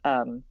of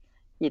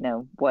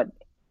what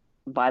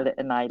Violet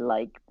and I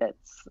like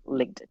that's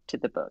linked to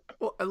the book.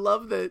 Well, I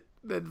love that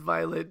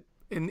Violet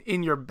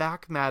in your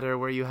back matter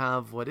where you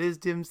have what is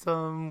dim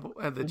sum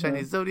and the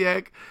Chinese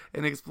zodiac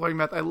and exploring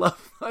math. I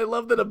love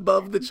that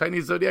above the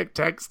Chinese zodiac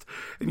text,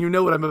 and you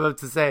know what I'm about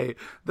to say,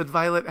 that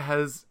Violet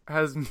has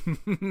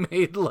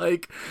made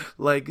like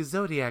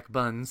zodiac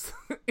buns.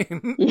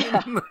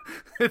 Yeah.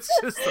 It's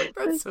just like,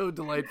 that's so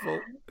delightful.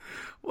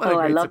 What a Oh,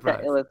 I great love surprise.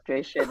 that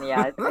illustration.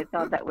 Yeah, I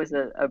thought that was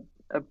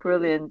a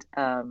brilliant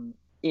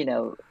you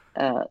know,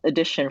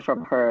 addition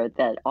from her,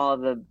 that all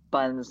the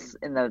buns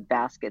in the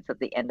baskets at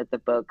the end of the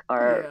book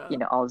are,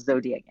 Yeah. all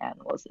zodiac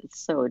animals. It's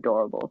so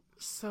adorable.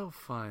 So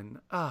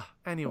fun. Yeah.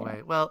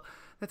 Anyway, well,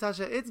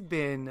 Natasha, it's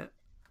been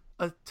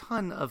a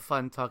ton of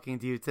fun talking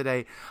to you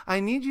today.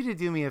 I need you to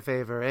do me a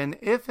favor, and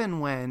if and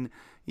when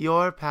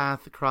your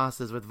path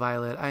crosses with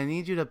Violet, I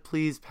need you to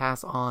please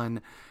pass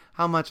on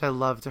how much I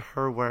loved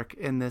her work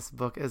in this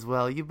book as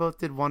well. You both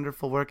did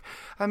wonderful work.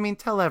 I mean,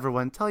 tell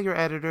everyone, tell your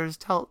editors,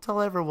 tell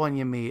everyone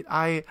you meet.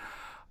 I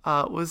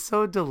was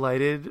so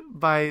delighted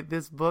by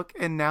this book,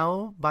 and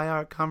now by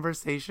our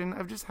conversation.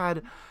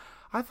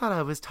 I thought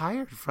I was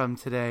tired from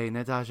today,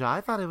 Natasha.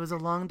 I thought it was a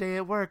long day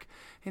at work.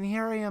 And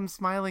here I am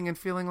smiling and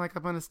feeling like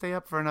I'm going to stay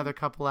up for another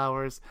couple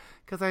hours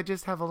because I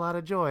just have a lot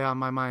of joy on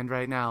my mind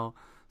right now.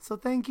 So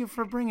thank you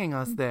for bringing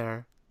us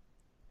there.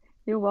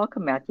 You're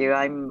welcome, Matthew.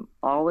 I'm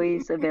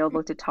always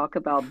available to talk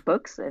about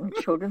books and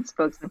children's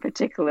books in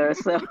particular.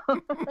 So,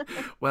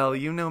 Well,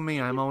 you know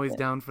me, I'm always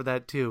down for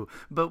that too.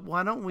 But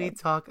why don't we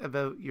talk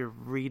about your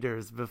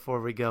readers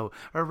before we go?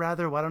 Or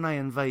rather, why don't I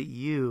invite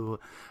you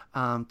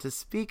to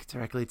speak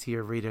directly to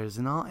your readers?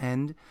 And I'll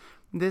end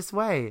this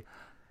way.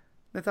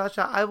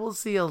 Natasha, I will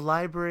see a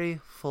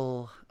library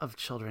full of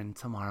children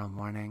tomorrow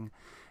morning.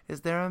 Is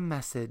there a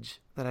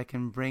message that I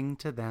can bring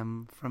to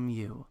them from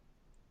you?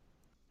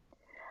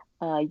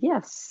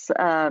 yes.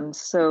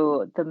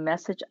 So the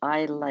message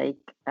I like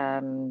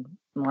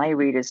my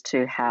readers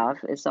to have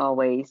is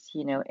always,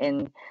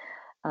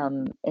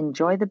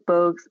 enjoy the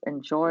books,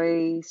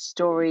 enjoy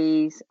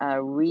stories.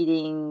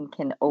 Reading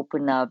can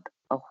open up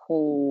a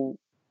whole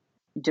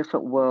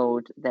different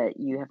world that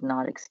you have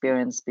not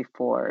experienced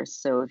before.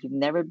 So if you've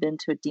never been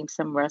to a dim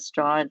sum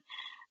restaurant,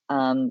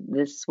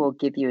 this will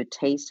give you a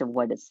taste of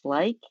what it's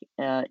like.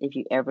 If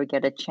you ever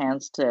get a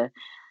chance to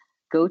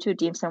go to a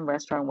dim sum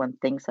restaurant when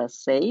things are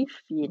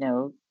safe,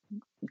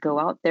 go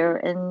out there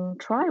and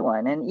try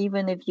one. And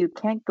even if you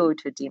can't go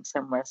to a dim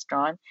sum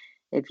restaurant,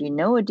 if you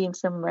know a dim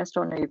sum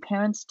restaurant or your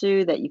parents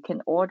do that you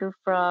can order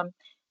from,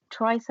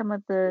 try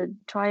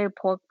a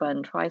pork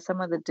bun, try some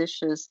of the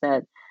dishes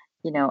that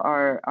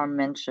are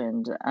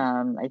mentioned.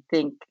 I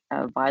think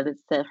Violet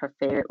said her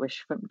favorite was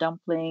shrimp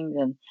dumplings,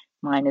 and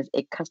mine is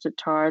egg custard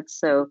tarts.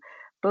 So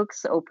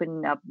books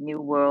open up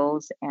new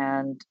worlds,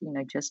 and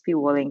just be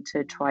willing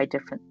to try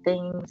different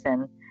things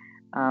and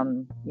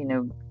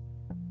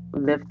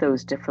live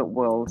those different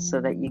worlds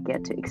so that you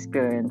get to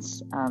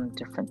experience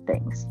different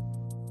things.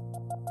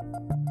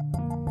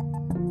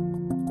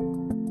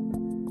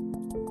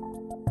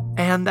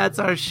 And that's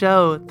our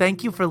show.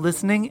 Thank you for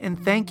listening, and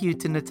thank you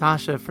to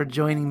Natasha for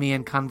joining me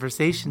in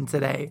conversation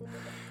today.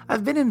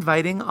 I've been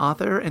inviting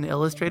author and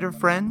illustrator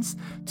friends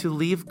to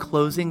leave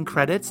closing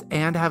credits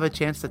and have a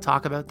chance to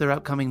talk about their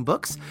upcoming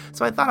books,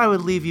 so I thought I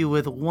would leave you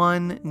with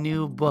one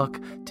new book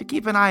to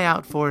keep an eye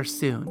out for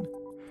soon.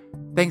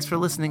 Thanks for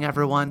listening,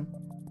 everyone.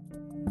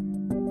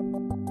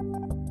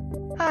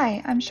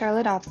 Hi, I'm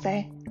Charlotte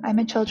Offsay. I'm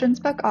a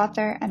children's book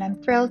author, and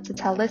I'm thrilled to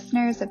tell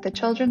listeners of the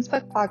Children's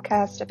Book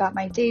Podcast about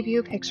my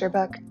debut picture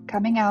book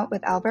coming out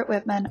with Albert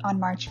Whitman on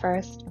March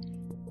 1st.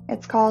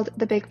 It's called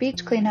The Big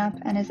Beach Cleanup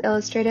and is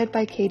illustrated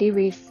by Katie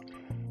Reese.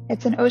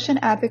 It's an ocean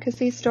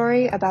advocacy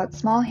story about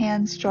small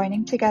hands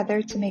joining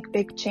together to make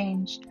big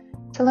change.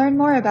 To learn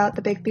more about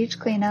The Big Beach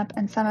Cleanup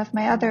and some of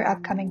my other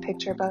upcoming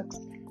picture books,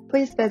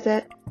 please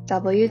visit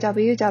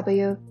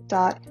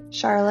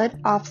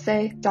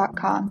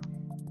www.charlotteoffsay.com.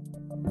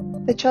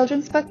 The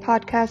Children's Book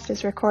Podcast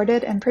is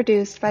recorded and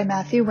produced by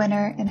Matthew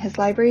Winner in his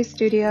library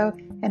studio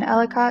in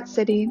Ellicott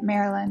City,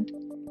 Maryland.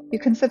 You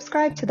can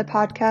subscribe to the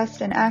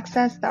podcast and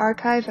access the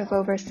archive of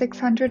over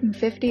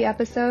 650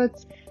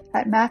 episodes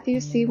at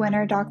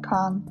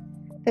matthewcwinner.com.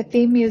 The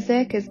theme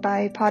music is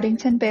by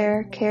Poddington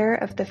Bear, care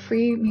of the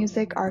Free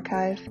Music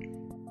Archive.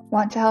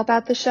 Want to help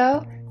out the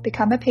show?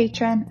 Become a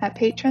patron at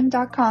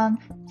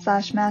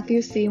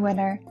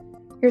patreon.com/MatthewCWinner.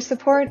 Your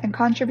support and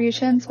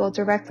contributions will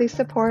directly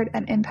support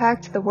and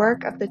impact the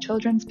work of the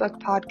Children's Book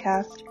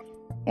Podcast.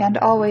 And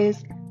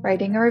always,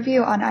 writing a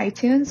review on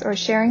iTunes or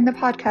sharing the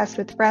podcast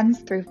with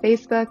friends through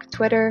Facebook,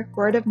 Twitter,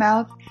 word of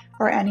mouth,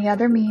 or any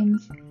other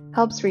means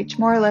helps reach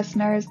more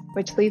listeners,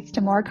 which leads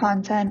to more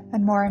content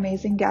and more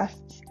amazing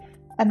guests.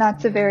 And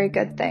that's a very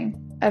good thing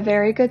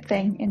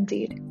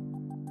indeed.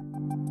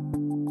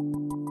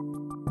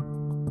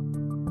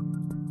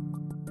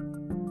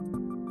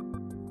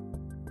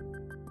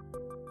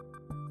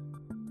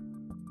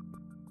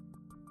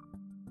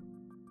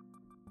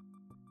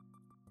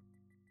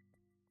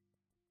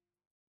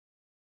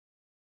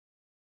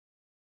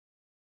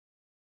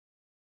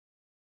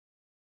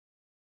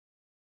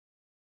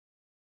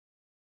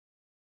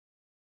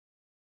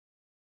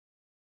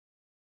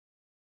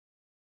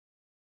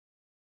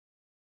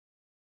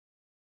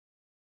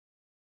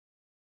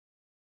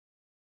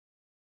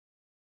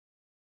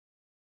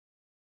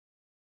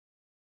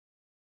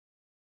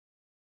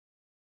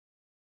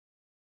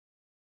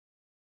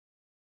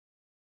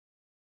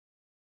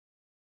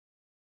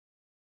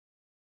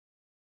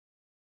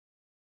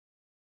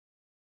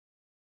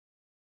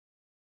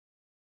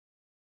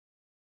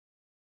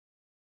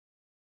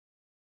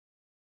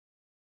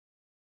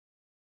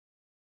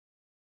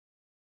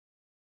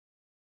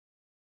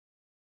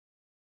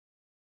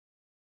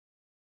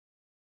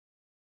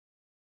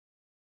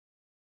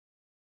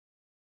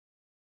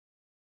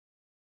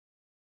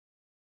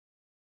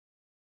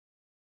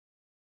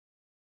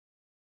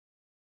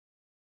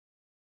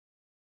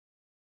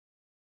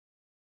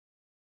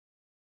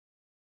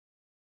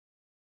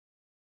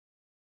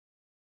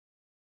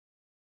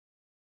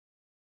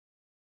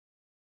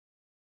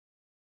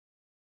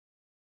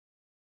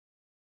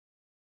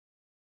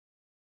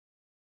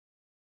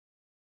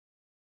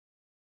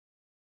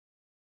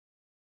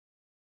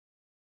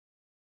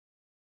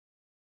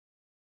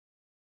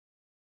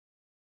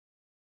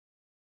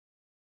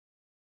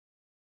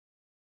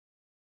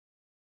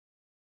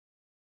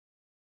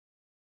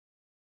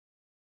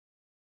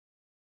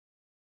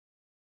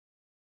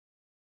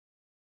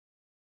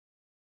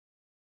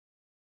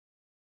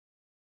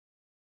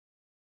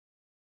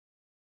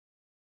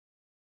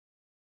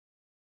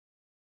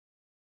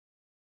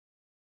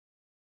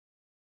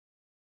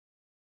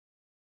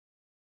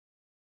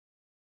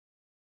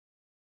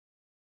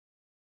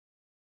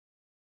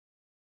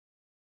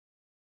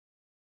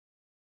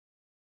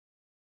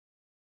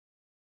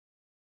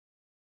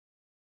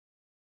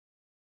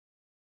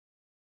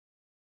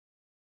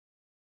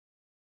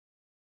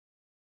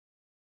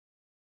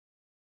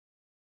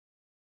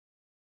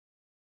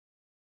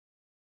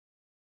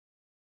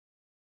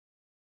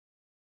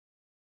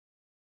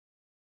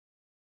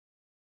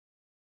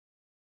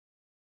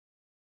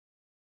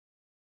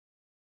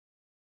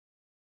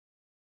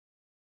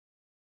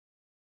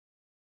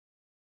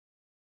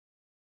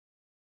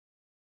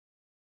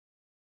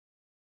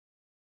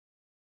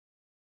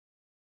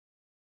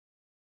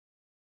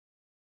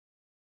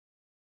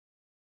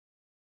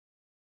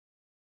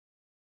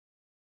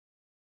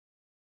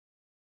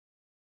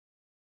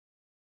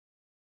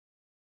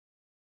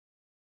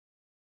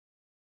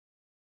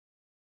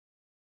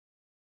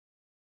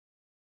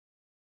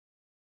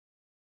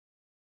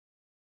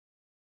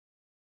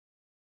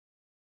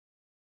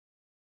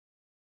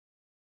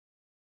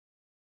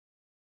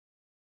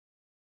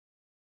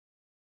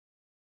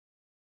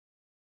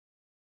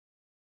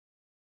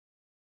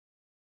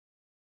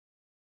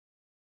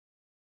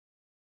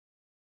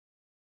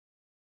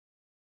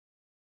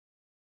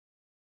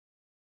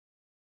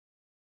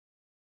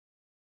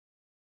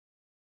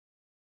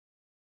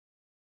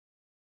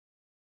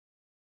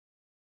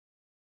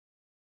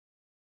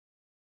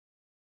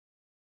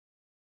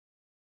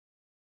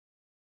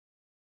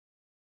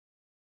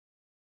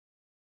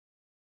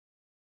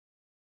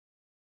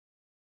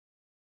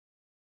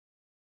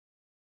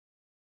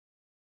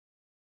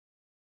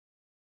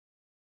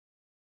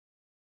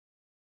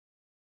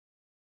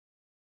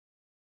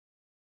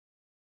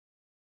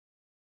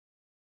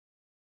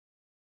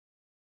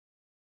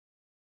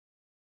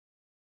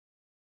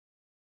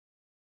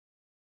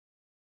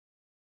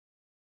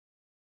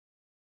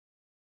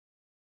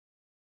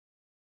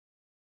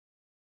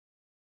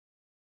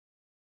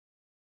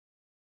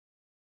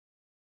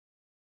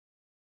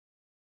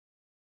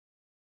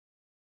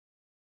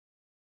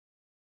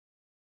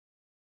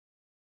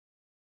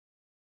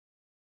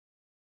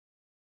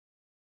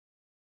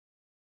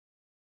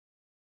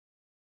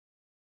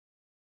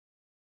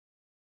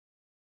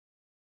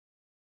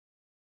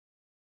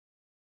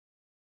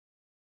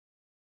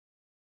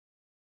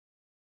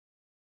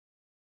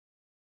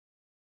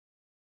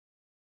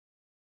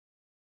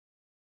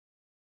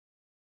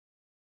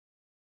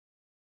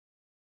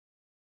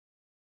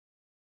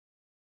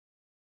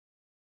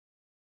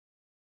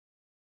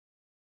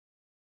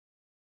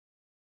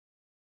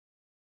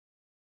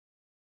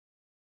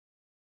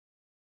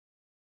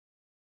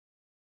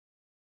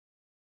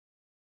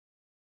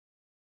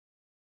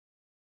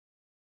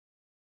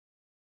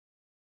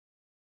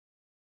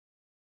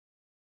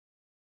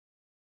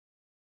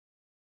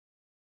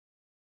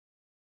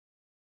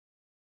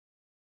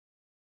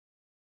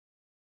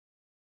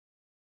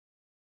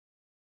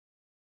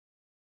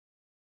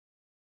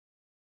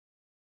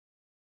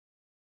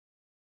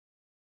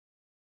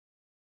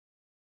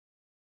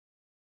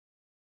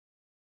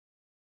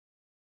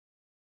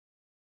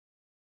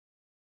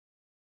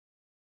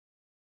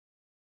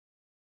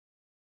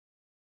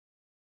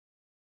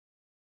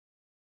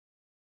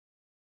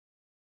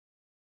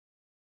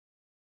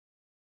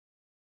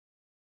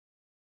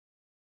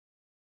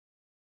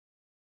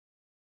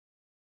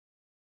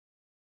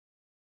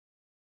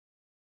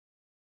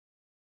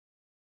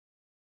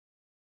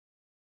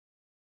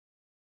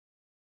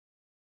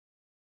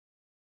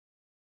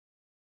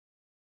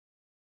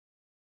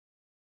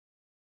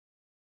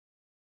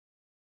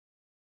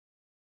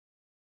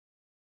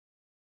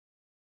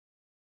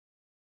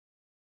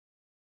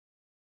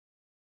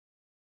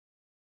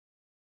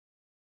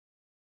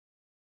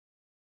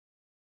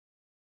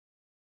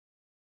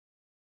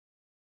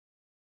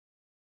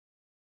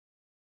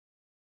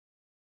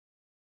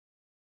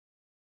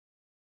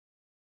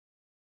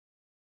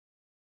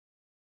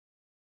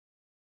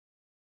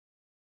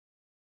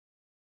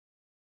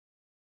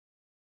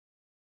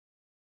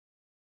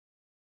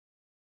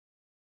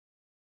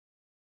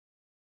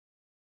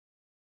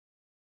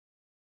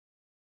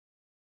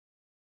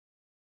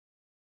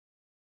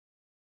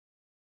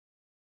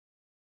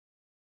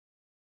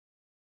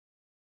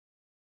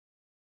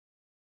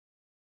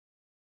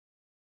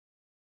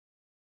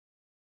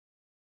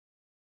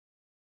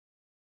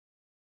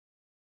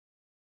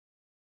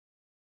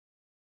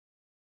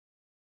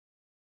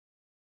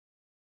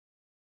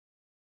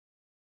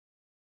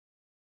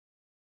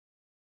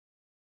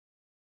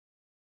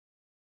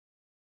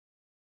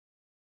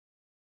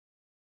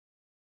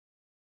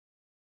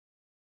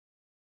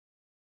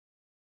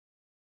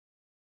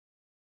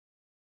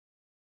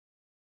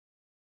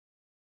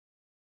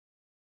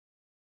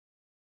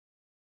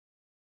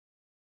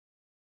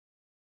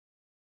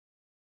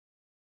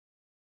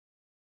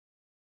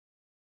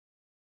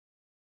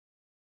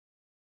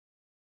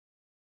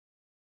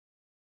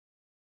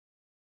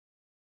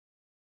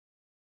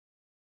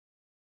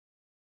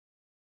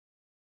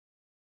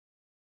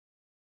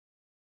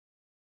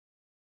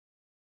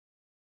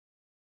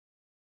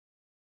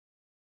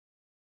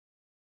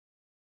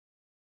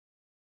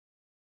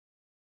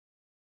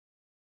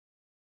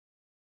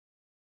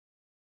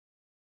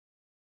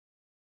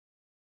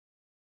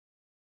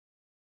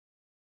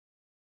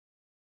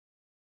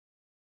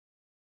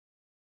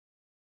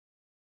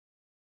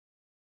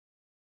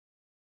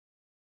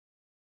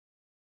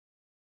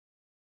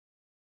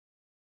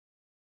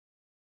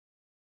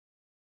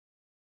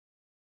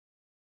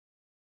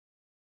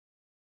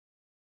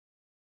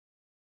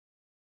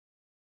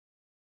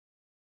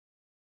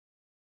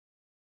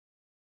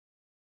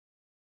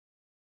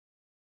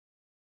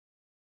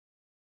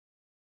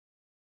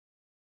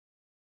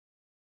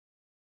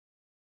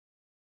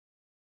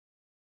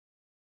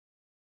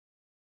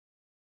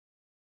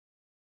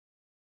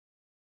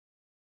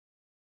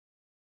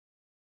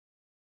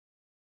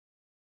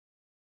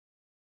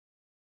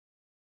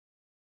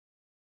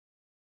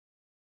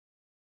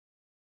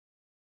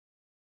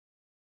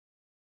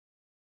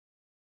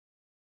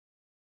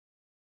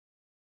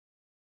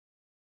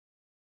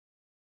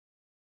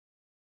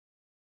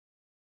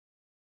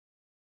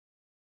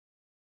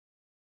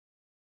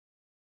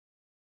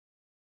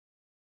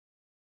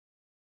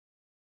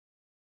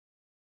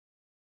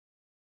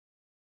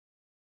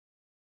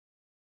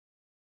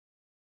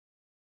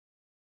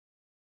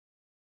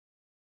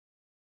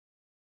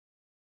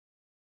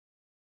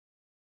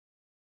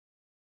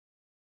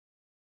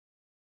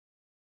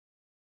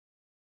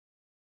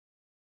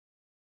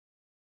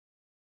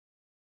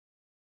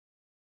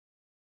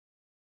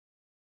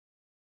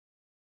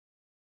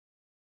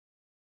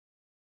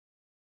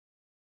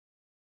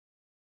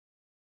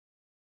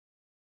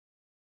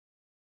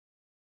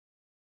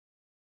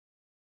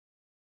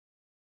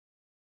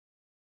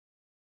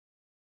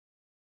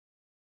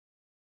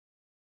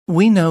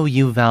 We know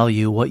you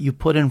value what you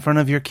put in front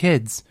of your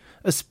kids,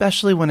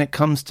 especially when it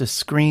comes to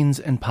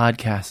screens and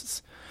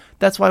podcasts.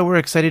 That's why we're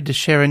excited to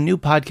share a new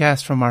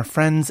podcast from our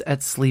friends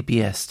at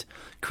Sleepiest,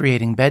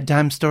 creating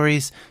bedtime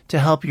stories to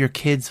help your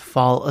kids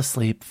fall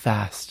asleep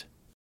fast.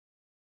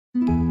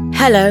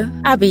 Hello,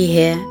 Abby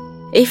here.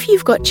 If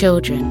you've got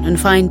children and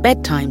find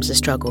bedtime's a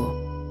struggle,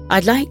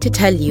 I'd like to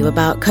tell you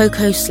about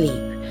Coco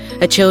Sleep,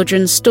 a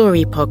children's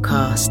story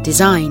podcast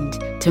designed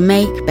to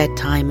make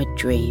bedtime a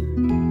dream.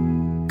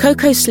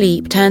 Coco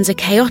Sleep turns a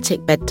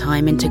chaotic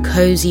bedtime into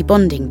cozy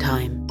bonding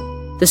time.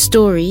 The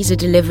stories are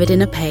delivered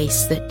in a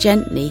pace that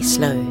gently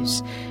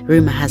slows.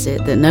 Rumour has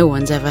it that no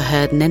one's ever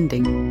heard an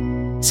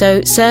ending.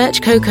 So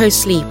search Coco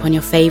Sleep on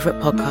your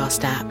favourite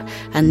podcast app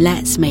and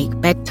let's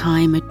make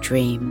bedtime a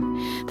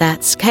dream.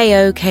 That's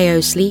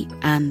KOKO Sleep,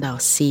 and I'll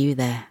see you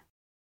there.